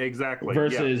brewer? yeah, exactly.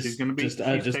 Versus she's going to be just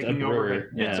she's a taking over. brewer.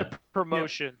 It's Yeah. a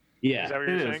promotion. Yeah. Is that what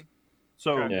It you're is. saying?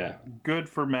 So Okay. Yeah. good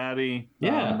for Maddie.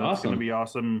 Yeah, that's awesome. going to be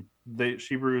awesome.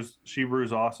 She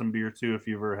brews awesome beer too. If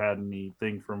you've ever had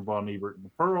anything from Von Ebert and the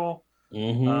Pearl,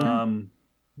 Mm-hmm.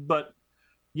 but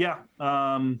yeah,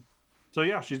 so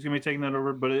yeah, she's gonna be taking that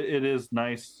over. But it is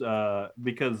nice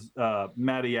because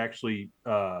Maddie actually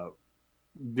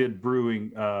did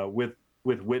brewing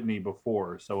with Whitney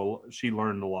before, so she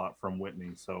learned a lot from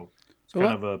Whitney. So it's kind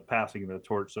of a passing of the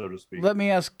torch, so to speak. Let me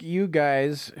ask you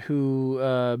guys who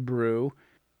brew.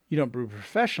 You don't brew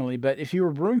professionally, but if you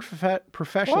were brewing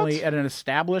professionally What? at an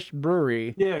established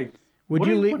brewery, Yeah. would What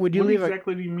you do- leave? what- Would you what leave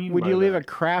exactly do you a? mean Would by you leave that? a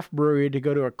craft brewery to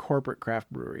go to a corporate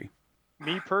craft brewery?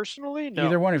 Me personally, no.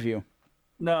 Either one of you.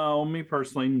 No, me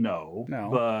personally, no. No.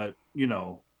 But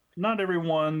not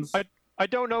everyone's I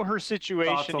don't know her thoughts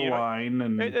situation. align,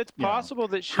 and It's you know. possible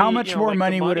that she. How much more like the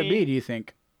money would it be? Do you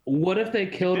think? What if they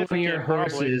killed one of your Significant,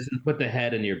 probably. horses and put the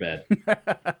head in your bed?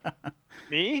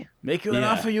 Me? Make you an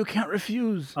Yeah. offer you can't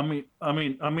refuse. I mean,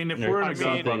 if Or we're in a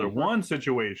something. Godfather 1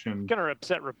 situation, Gonna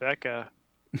upset Rebecca.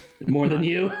 More than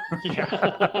you? Yeah,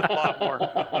 a lot more.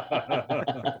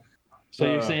 So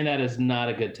you're Uh, saying that is not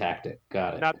a good tactic.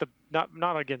 Got it.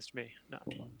 Not against me. No.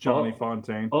 Johnny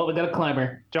Fontaine. Oh, we got a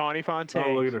climber. Johnny Fontaine.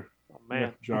 Oh, look at her. Oh, man.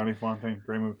 Yeah, Johnny Fontaine.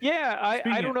 Great movie. Yeah, I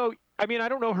Speaking don't know. I mean, I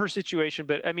don't know her situation,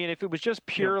 but I mean, if it was just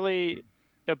purely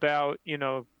about,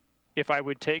 if I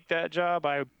would take that job,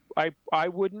 I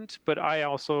wouldn't, but I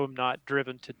also am not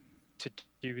driven to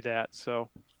do that. So,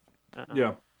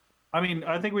 Yeah. I mean,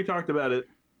 I think we talked about it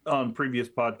on previous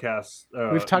podcasts.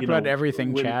 We've talked about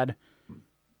everything, when- Chad.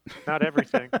 not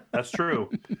everything. That's true.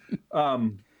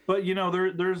 But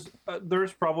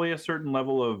there's probably a certain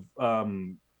level of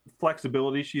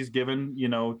flexibility she's given,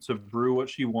 to brew what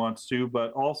she wants to,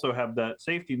 but also have that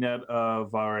safety net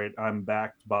of, all right, I'm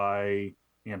backed by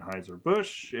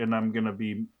Anheuser-Busch, and I'm gonna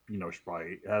be, she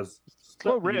probably has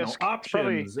low risk.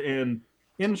 options and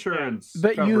insurance.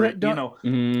 But you coverage, don't-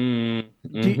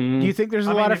 Mm-hmm. Do you think there's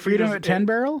a I lot mean, of if you freedom just- at 10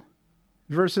 Barrel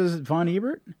versus Von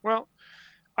Ebert? Well,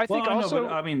 I think Well, I know, also.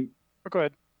 but I mean, Go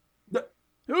ahead.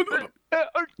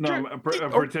 no, I'm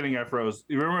pretending I froze.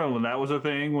 You remember when that was a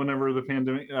thing? Whenever the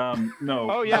pandemic? No.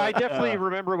 Oh yeah, I but, definitely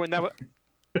remember when that was.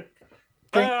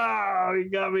 Oh, you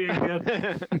got me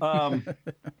again.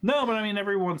 No, but I mean,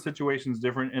 everyone's situation is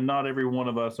different, and not every one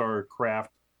of us are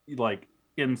craft like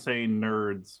insane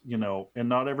nerds, and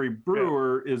not every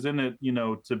brewer is in it,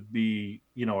 to be,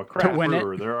 a craft win it.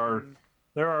 brewer.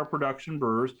 There are production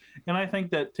brewers, and I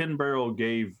think that 10 Barrel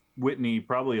gave Whitney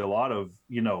probably a lot of,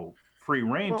 free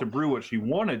reign to brew what she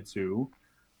wanted to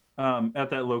at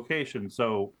that location.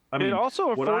 So I mean, it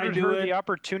also would I afforded do her it? the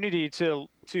opportunity to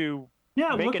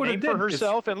Yeah, make look a what name it for did. It's-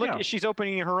 herself, and look, yeah. she's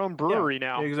opening her own brewery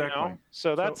now. exactly.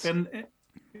 So that's And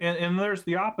there's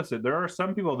the opposite. There are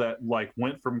some people that like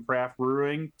went from craft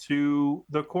brewing to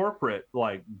the corporate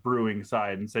like brewing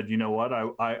side and said, you know what,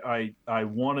 I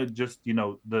wanted just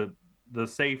the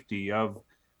safety of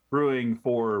brewing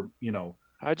for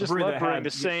I just brewery love that brewing had- the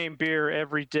same beer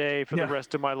every day for Yeah. the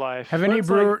rest of my life. Have But any it's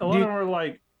like, brewer? a lot of them are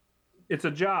like, it's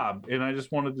a job, and I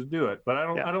just wanted to do it. But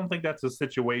Yeah. I don't think that's a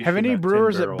situation. Have any that 10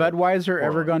 brewers at Barrel Budweiser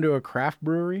ever or- gone to a craft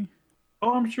brewery?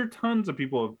 Oh, I'm sure tons of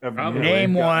people have Probably.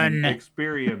 Name gotten one.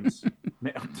 experience.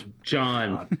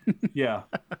 John. Yeah.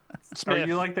 Are Smith.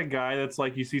 you like the guy that's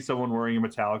like, you see someone wearing a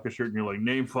Metallica shirt and you're like,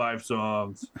 name 5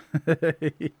 songs?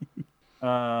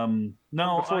 No.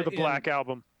 before the Black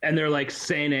Album. And they're like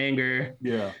Saint Anger.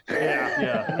 Yeah. Yeah.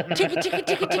 Yeah.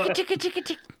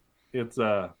 It's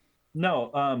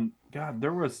no. God,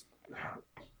 there was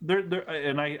there,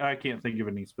 and I can't think of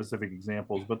any specific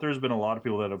examples, but there's been a lot of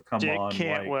people that have come Dick on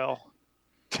Cantwell.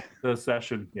 like the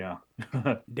session. Yeah.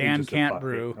 Dan Just a can't fuck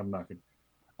brew. it. I'm not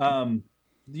gonna.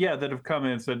 Yeah, that have come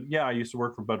in and said, yeah, I used to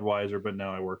work for Budweiser, but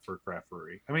now I work for a craft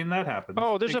brewery. I mean, that happens.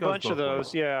 Oh, there's It a goes bunch of both those.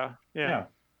 ways. Yeah. Yeah.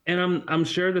 And I'm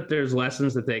sure that there's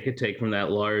lessons that they could take from that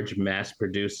large mass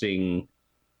producing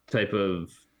type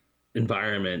of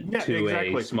environment Yeah, to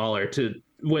exactly. a smaller to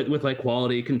with like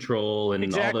quality control and all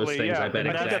those Exactly, things. yeah. I bet And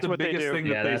I think exactly. that's what they biggest do. thing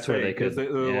Yeah, that that's they where say they could- is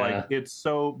that they're yeah. like it's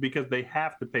so because they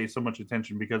have to pay so much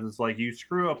attention because it's like you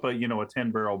screw up a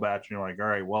 10 barrel batch and you're like, all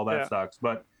right, well that Yeah. sucks,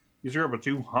 but you screw up a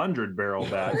 200 barrel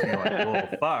batch and you're like, well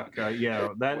fuck,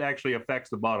 that actually affects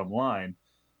the bottom line.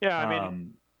 Yeah, I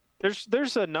mean,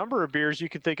 there's a number of beers you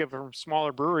can think of from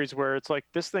smaller breweries where it's like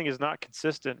this thing is not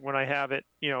consistent when I have it,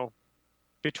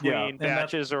 between and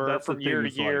batches or that's the from year to thing,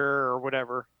 it's like- year or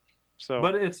whatever. So,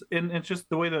 But it's just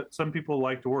the way that some people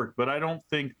like to work. But I don't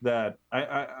think that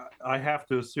I have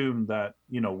to assume that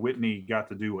Whitney got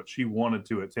to do what she wanted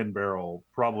to at 10 Barrel,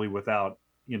 probably without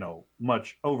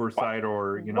much oversight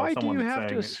or why do someone you have saying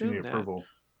to that she assume needed that? approval.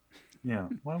 Yeah,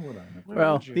 why would I? Why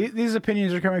Well, would you? these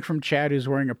opinions are coming from Chad, who's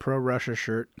wearing a pro Russia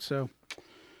shirt. So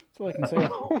that's all I can say.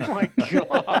 Oh my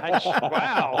gosh!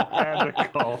 Wow! Had to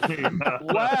call me.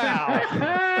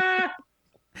 Wow!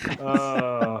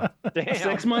 Damn!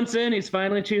 6 months in, he's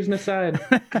finally choosing a side.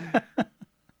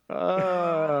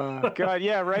 Oh God!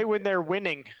 Yeah, right when they're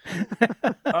winning.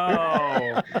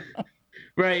 Oh,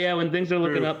 Right, yeah, when things are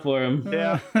looking True. up for him.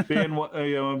 Yeah.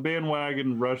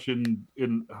 bandwagon Russian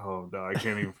in. Oh no, I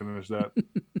can't even finish that.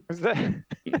 Is that?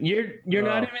 You're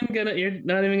not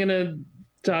even gonna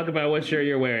talk about what shirt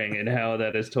you're wearing and how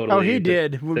that is totally. Oh, he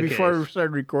did before we case.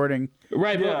 started recording.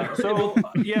 Right. Yeah. But, So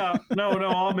no,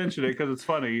 I'll mention it because it's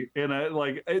funny, and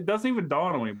it doesn't even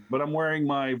dawn on me. But I'm wearing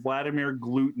my Vladimir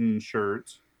Gluten shirt,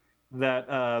 that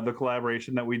the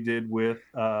collaboration that we did with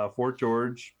Fort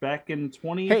George back in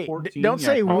 2014. Hey, don't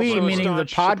say Yeah. we, Also a meaning the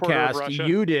staunch supporter of podcast. Russia.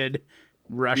 You did,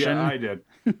 Russian. Yeah, I did.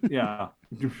 Yeah.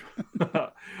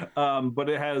 But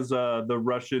it has the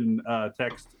Russian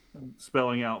text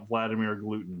spelling out Vladimir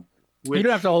Gluten. You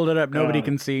don't have to hold it up. Nobody uh,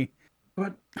 can see.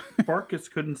 But Farkas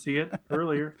couldn't see it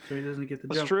earlier, so he doesn't get the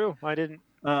That's joke. true. I didn't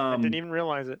even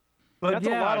realize it. But That's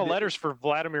a lot of letters for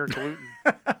Vladimir Gluten.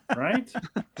 right?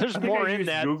 There's I think more I in used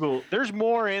that. Google. There's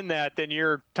more in that than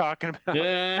you're talking about.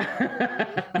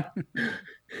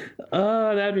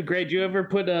 Oh, that'd be great. Do you ever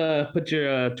put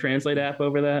your Translate app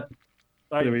over that?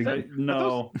 I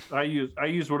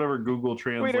use whatever Google Wait,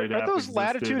 Translate are app those existed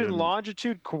latitude and in-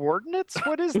 longitude coordinates?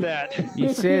 What is that?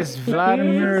 He says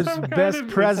Vladimir's Some kind best of-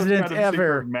 president some kind of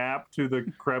ever. secret map to the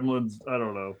Kremlin's. I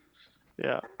don't know.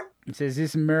 Yeah. He says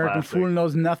this American Classic. fool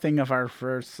knows nothing of our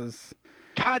verses.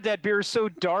 God, that beer is so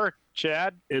dark,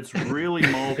 Chad. It's really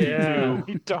malty Yeah.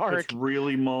 too. Dark. It's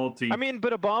really malty. I mean,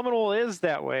 but Abominable is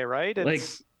that way, right?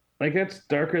 It's, Like it's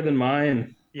darker than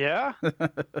mine. yeah.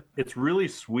 it's really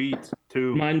sweet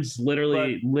too. Mine's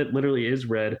literally is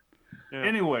red. Yeah.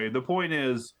 Anyway, the point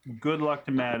is, good luck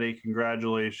to Maddie.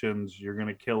 Congratulations. You're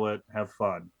gonna kill it. Have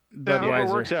fun. I hope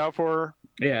it works Budweiser. out for her,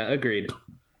 Yeah, agreed.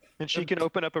 and she can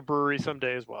open up a brewery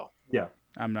someday as well.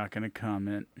 I'm not going to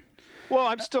comment. Well,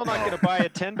 I'm still not going to buy a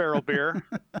 10-barrel beer.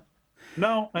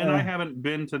 No, and Uh, I haven't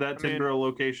been to that 10 barrel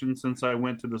location since I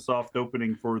went to the soft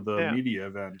opening for the Yeah. media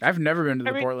event. I've never been to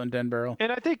the I mean- Portland 10 Barrel.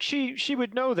 And I think she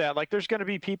would know that. Like, there's going to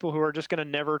be people who are just going to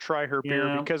never try her beer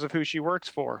Yeah. because of who she works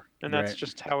for, and that's Right.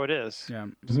 just how it is. Yeah.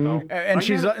 Mhm. And I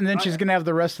she's get it. and then she's going to have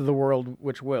the rest of the world,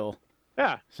 which will.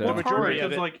 Yeah. So The Well, it's hard majority of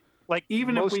because, it, like, like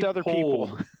even if most we other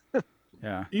people. polled,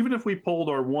 yeah. even if we polled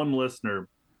our one listener,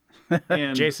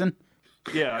 and Jason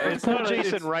yeah, Let's it's pull not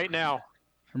Jason it's, right now.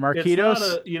 it's not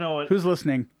Marquitos. a, Who's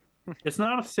listening? it's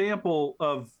not a sample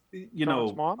of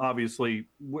Tom's mom? obviously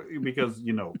because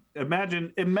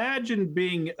imagine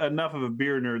being enough of a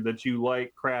beer nerd that you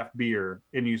like craft beer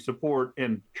and you support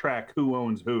and track who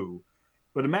owns who,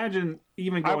 but imagine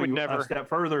even I would going never. a step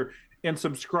further and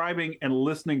subscribing and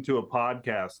listening to a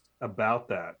podcast about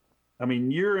that. I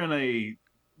mean, you're in a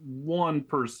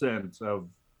 1% of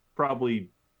probably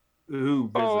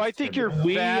who Oh, I visits think 10 you're Barrel.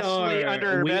 We vastly are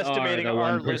underestimating the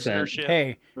our 1%. listenership.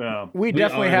 Hey, Yeah. we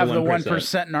definitely are the have the 1%.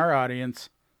 1% in our audience.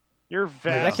 You're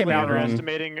that came vastly out wrong.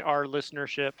 underestimating our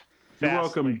listenership. You're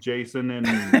Vastly. welcome, Jason,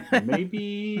 and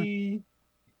maybe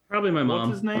Probably my what's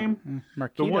mom. his name?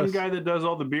 Marquitos. The one guy that does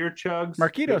all the beer chugs.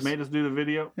 Marquitos. That made us do the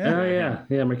video. Yeah. Oh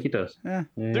yeah, Marquitos. Yeah.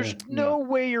 Yeah. There's no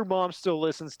way your mom still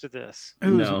listens to this.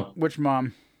 Who's, No. Which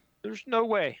mom? There's no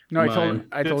way. No, Mine.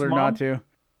 I told It's her mom? not to.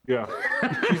 Yeah.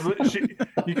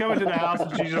 You come into the house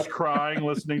and she's just crying,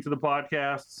 listening to the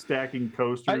podcast, stacking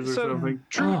coasters or something.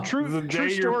 True, Oh. true, The day true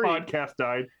your story. podcast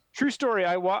died. True story.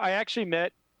 I actually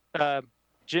met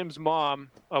Jim's mom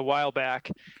a while back,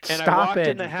 and I Stop walked it.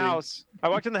 in the house. I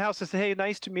walked in the house and said, "Hey,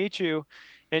 nice to meet you."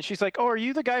 And she's like, "Oh, are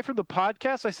you the guy from the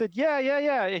podcast?" I said, "Yeah."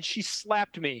 And she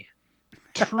slapped me.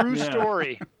 True Yeah.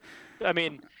 story. I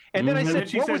mean, and then I And said, then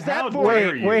she "What said, was "How that for?"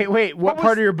 dare you?" Wait. What was-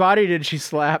 part of your body did she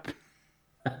slap?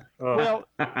 Well,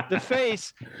 the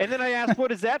face, and then I asked,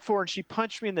 "What is that for?" And she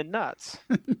punched me in the nuts.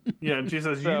 Yeah, and she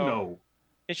says, So- "You know."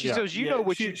 And she Yeah, says, "You yeah, know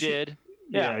what she- you she- did."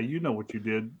 Yeah, Yeah. you know what you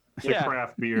did. It's a Yeah.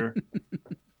 craft beer.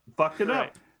 Fucked it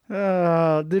up.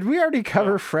 Right. Did we already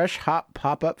cover Fresh Hop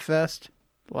Pop-Up Fest?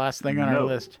 The last thing on our No.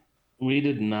 list. We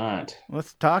did not.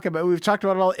 Let's talk about. We've talked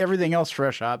about everything else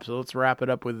Fresh Hop, so let's wrap it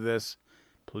up with this,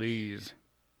 please.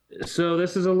 So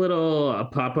this is a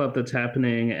pop-up that's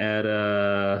happening at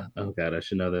oh god, I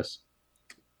should know this.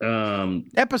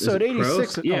 Episode is it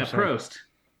 86. Prost? Yeah, sorry. Prost.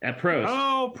 At Prost.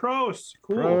 Oh, Prost.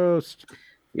 Cool. Prost.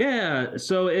 Yeah,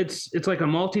 so it's like a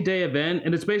multi-day event,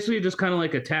 and it's basically just kind of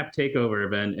like a tap takeover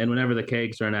event. And whenever the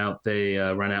kegs run out, they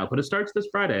run out. But it starts this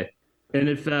Friday, and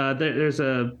if there's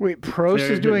a Wait, Prost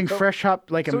Very is doing good. Fresh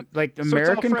Hop like So like So it's all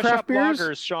American Fresh craft Hop beers?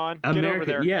 Lagers, Sean. Get over American,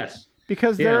 there. yes,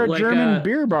 Because Yeah, they're a like, German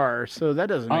beer bar, so that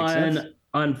doesn't make sense.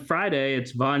 on Friday,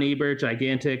 it's Von Ebert,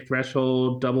 Gigantic,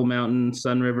 Threshold, Double Mountain,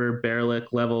 Sun River, Bearlick,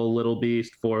 Level, Little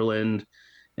Beast, Forland,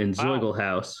 and Wow. Zeugel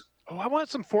House. Oh, I want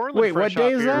some Forland. Wait, Fresh what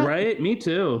day Hop is beer. that? Right? Me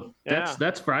too. Yeah.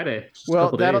 That's Friday. Just a Well,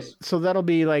 couple that'll days. that'll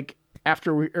be like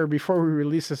after we or before we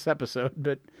release this episode,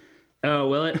 but Oh,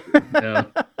 will it?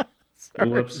 No. sorry.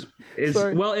 Whoops.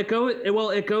 Sorry.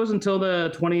 It goes until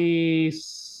the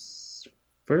 21st,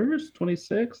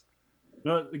 26th,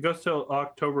 No, it goes till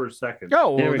October 2nd.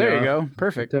 Oh, There well, we there you go. go.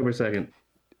 Perfect. October 2nd.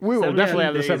 We will 17 definitely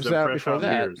have this days of episode out Fresh before Hop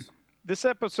that. beers. This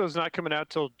episode's not coming out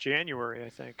till January, I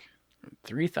think.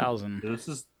 3,000. This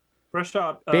is Fresh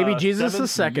Hop. Baby Jesus the 7th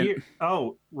second. year-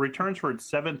 Oh, returns for its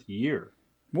 7th year.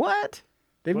 What?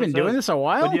 They've What been it doing says. this a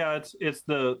while? But yeah, it's it's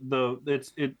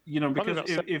you know, Probably because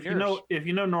about if 7 you know years. if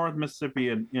you know North Mississippi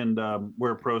and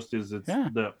where Prost is, it's Yeah.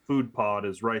 the food pod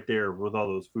is right there with all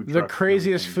those food The trucks and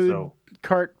craziest everything, food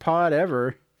cart pod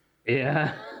ever.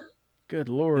 Yeah. Good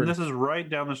And lord. this is right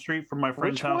down the street from my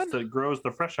friend's Which house one? that grows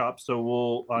the Fresh Hop.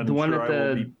 So I'm The one sure at I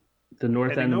will be. the north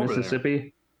heading end of over there.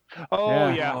 Mississippi. Oh,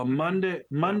 Yeah. yeah. Oh,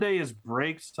 Monday is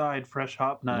Breakside Fresh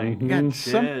Hop night. Mhm. God,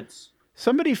 Shit.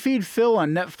 Somebody Feed Phil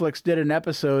on Netflix did an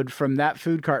episode from that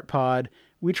food cart pod.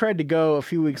 We tried to go a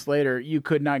few weeks later. You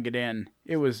could not get in.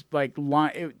 It was like the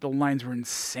lines were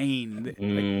insane. Like,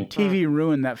 Mm. TV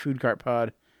ruined that food cart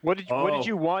pod. What did Oh.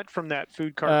 you want from that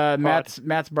food cart? pod?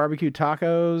 Matt's barbecue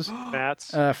tacos.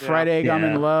 Matt's. Fried egg I'm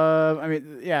in Yeah. love. I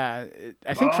mean, yeah,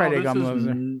 I think fried egg I'm in love. is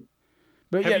there.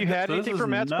 But Have yeah, you had so this anything is from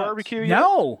Matt's nuts. barbecue yet?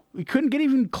 no, we couldn't get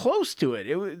even close to it.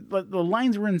 It was like the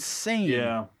lines were insane.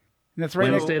 Yeah. And that's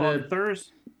right next. Wednesday on the-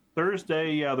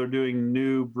 Thursday, yeah, they're doing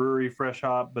new brewery Fresh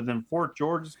Hop, but then Fort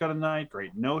George's got a night,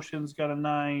 Great Notion's got a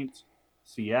night,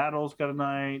 Seattle's got a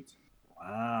night.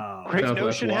 Wow. Great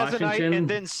Southwest Notion has a night, Washington. and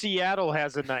then Seattle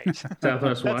has a night.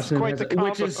 Southwest That's Washington, quite the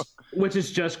combo. which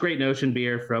is just Great Notion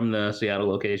beer from the Seattle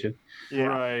location. Yeah.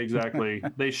 Right, exactly.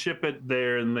 They ship it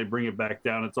there and they bring it back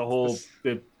down. It's a whole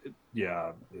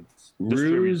yeah, it's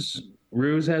distributed.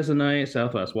 Ruse has a night.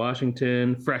 Southwest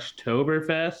Washington,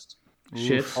 Freshtoberfest.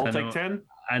 Shit, I'll I take know, 10.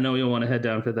 I know you'll want to head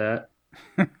down for that.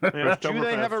 Yeah. Do Oktoberfest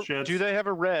they have a shits. Do they have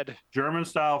a red? German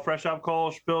style Fresh Hop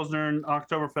Kolsch, Pilsner, and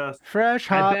Oktoberfest. Fresh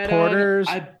hot porters.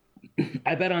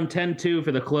 I bet on 10-2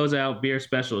 for the closeout beer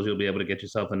specials. You'll be able to get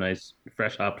yourself a nice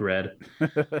fresh hopped red.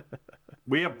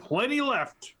 We have plenty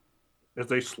left as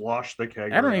they slosh the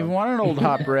keg. I don't around. even want an old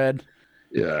hop red.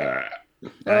 Yeah, I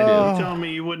do. Oh. You telling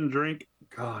me you wouldn't drink?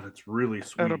 God, it's really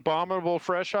sweet. An abominable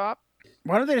fresh hop?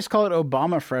 Why don't they just call it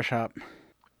Obama Fresh Hop?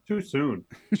 Too soon.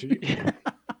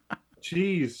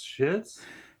 Jeez, shits.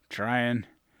 Trying.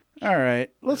 All right,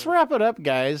 let's wrap it up,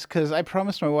 guys, because I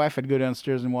promised my wife I'd go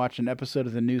downstairs and watch an episode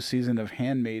of the new season of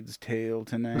Handmaid's Tale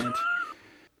tonight.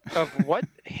 Of what?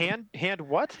 Hand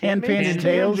what? Hand painted Handmaid's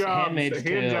tails? Hand Handmaid's hand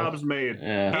Tale. jobs made.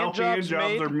 Yeah. How Hand jobs hand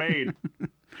jobs made? are made.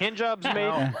 Hand jobs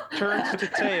made turns to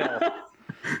tail.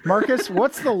 Marcus,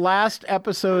 what's the last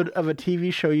episode of a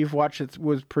TV show you've watched that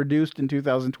was produced in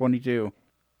 2022?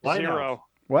 Lighthouse. 0.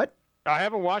 What? I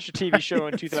haven't watched a TV show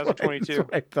in That's 2022.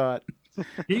 what I thought.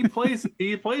 He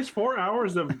plays 4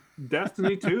 hours of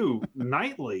Destiny 2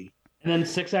 nightly, And then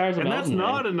 6 hours of and that's Elden Ring.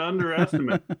 not an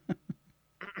underestimate.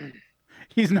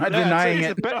 He's not Yeah, denying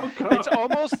it's, it. it's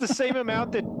almost the same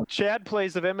amount that Chad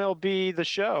plays of MLB The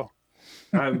Show.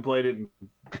 I haven't played it in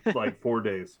like 4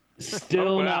 days. Still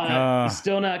Oh, wow. not,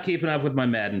 still not keeping up with my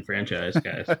Madden franchise,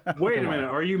 guys. Wait a Come on. minute,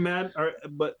 are you mad?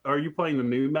 Are you playing the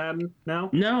new Madden now?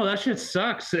 No, that shit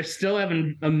sucks. They're still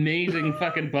having amazing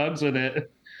fucking bugs with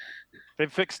it. They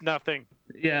fixed nothing.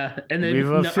 Yeah, and then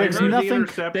We've fixed I heard nothing.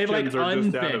 The they've like interceptions are just out of.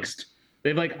 unfixed.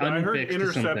 They've like I heard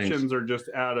unfixed some things. interceptions are just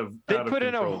out of. They out of put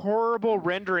in a control. horrible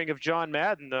rendering of John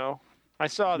Madden, though. I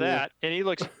saw that, and he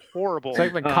looks horrible. It's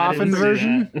like the Oh, I coffin didn't see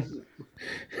version.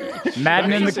 that.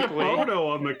 Madden and That's the a photo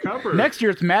on the cover. next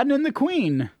year it's Madden and the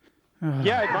Queen.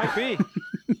 Yeah, it might be.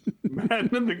 Man,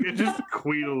 it's just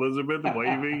Queen Elizabeth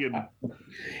waving and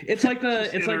It's like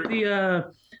the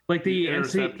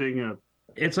intercepting.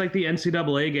 It's like the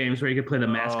NCAA games where you could play the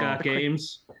mascot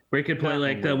games, where you could play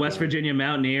like the West Virginia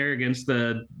Mountaineer against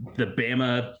the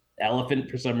Bama Elephant.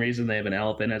 For some reason, they have an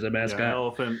elephant as a mascot. Yeah,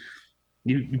 elephant.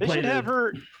 You They play should have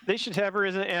her. They should have her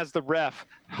as the ref,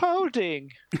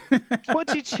 holding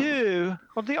 22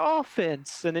 on the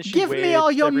offense, and then she Give me waves all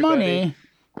to your everybody. money.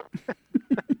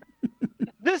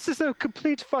 This is a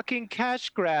complete fucking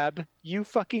cash grab. You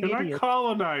fucking Can I idiot.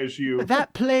 colonize you?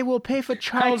 That play will pay for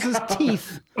Charles's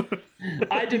teeth.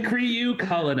 I decree you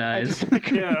colonize.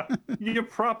 Yeah, your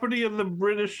property of the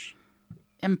British.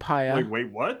 Empire. Like,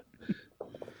 wait, what?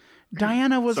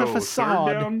 Diana was a So, facade.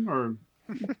 third down, or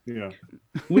yeah.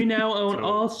 We now own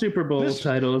all Super Bowl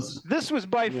titles. This was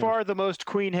by far the most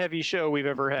Queen-heavy show we've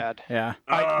ever had. Yeah.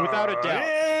 Without a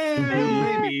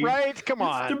doubt. Maybe. Right? Come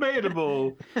on. It's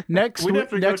debatable. Next We'd have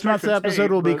to go next check month's the episode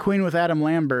tape, will be but- Queen with Adam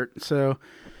Lambert. So,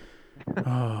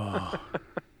 all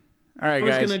right, I was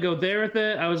guys. gonna go there with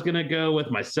it. I was gonna go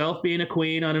with myself being a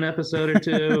queen on an episode or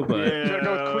two, but Gonna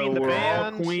go with Queen the we're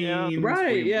all band, yeah. queens.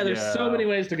 right, yeah. There's so many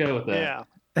ways to go with that. Yeah.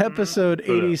 Episode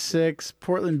But, 86,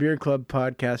 Portland Beer Club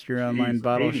podcast. Your online Jeez,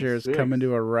 bottle share is 86. coming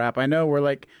to a wrap. I know we're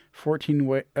like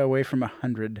 14 away from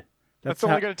 100. That's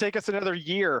only going to take us another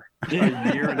year. A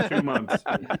year and 2 months.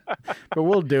 But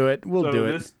we'll do it. We'll So do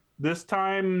it. this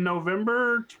time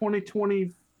November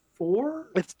 2024.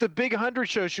 It's the big 100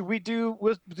 show. We'll do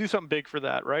something big for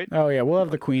that, right? Oh yeah, we'll have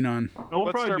the Queen on. We'll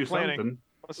Let's probably start do planning. something.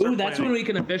 Let's start Ooh, that's planning. when we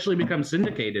can officially become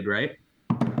syndicated, right?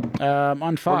 On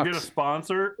Or Fox. get a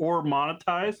sponsor or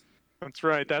monetize. That's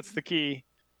right. That's the key.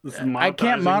 This is I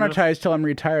can't monetizing monetize till I'm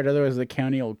retired, otherwise the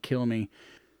county will kill me.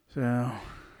 So,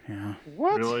 yeah,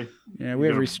 What? This. Really? yeah, we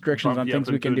have Gonna restrictions bump on you things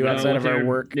up we into can do the- outside of with our your-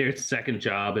 work. Your second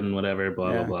job and whatever,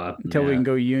 blah, Yeah. blah, blah. Until we Yeah. can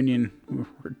go union,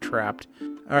 we're trapped.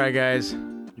 All right, guys.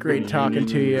 Great talking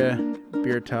to you.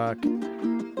 Beer talk.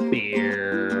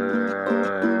 Beer.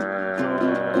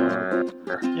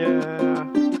 Yeah.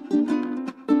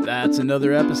 That's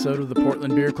another episode of the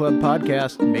Portland Beer Club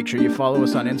podcast. Make sure you follow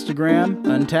us on Instagram,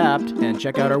 Untapped, and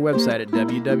check out our website at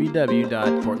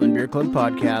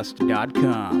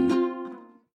www.portlandbeerclubpodcast.com.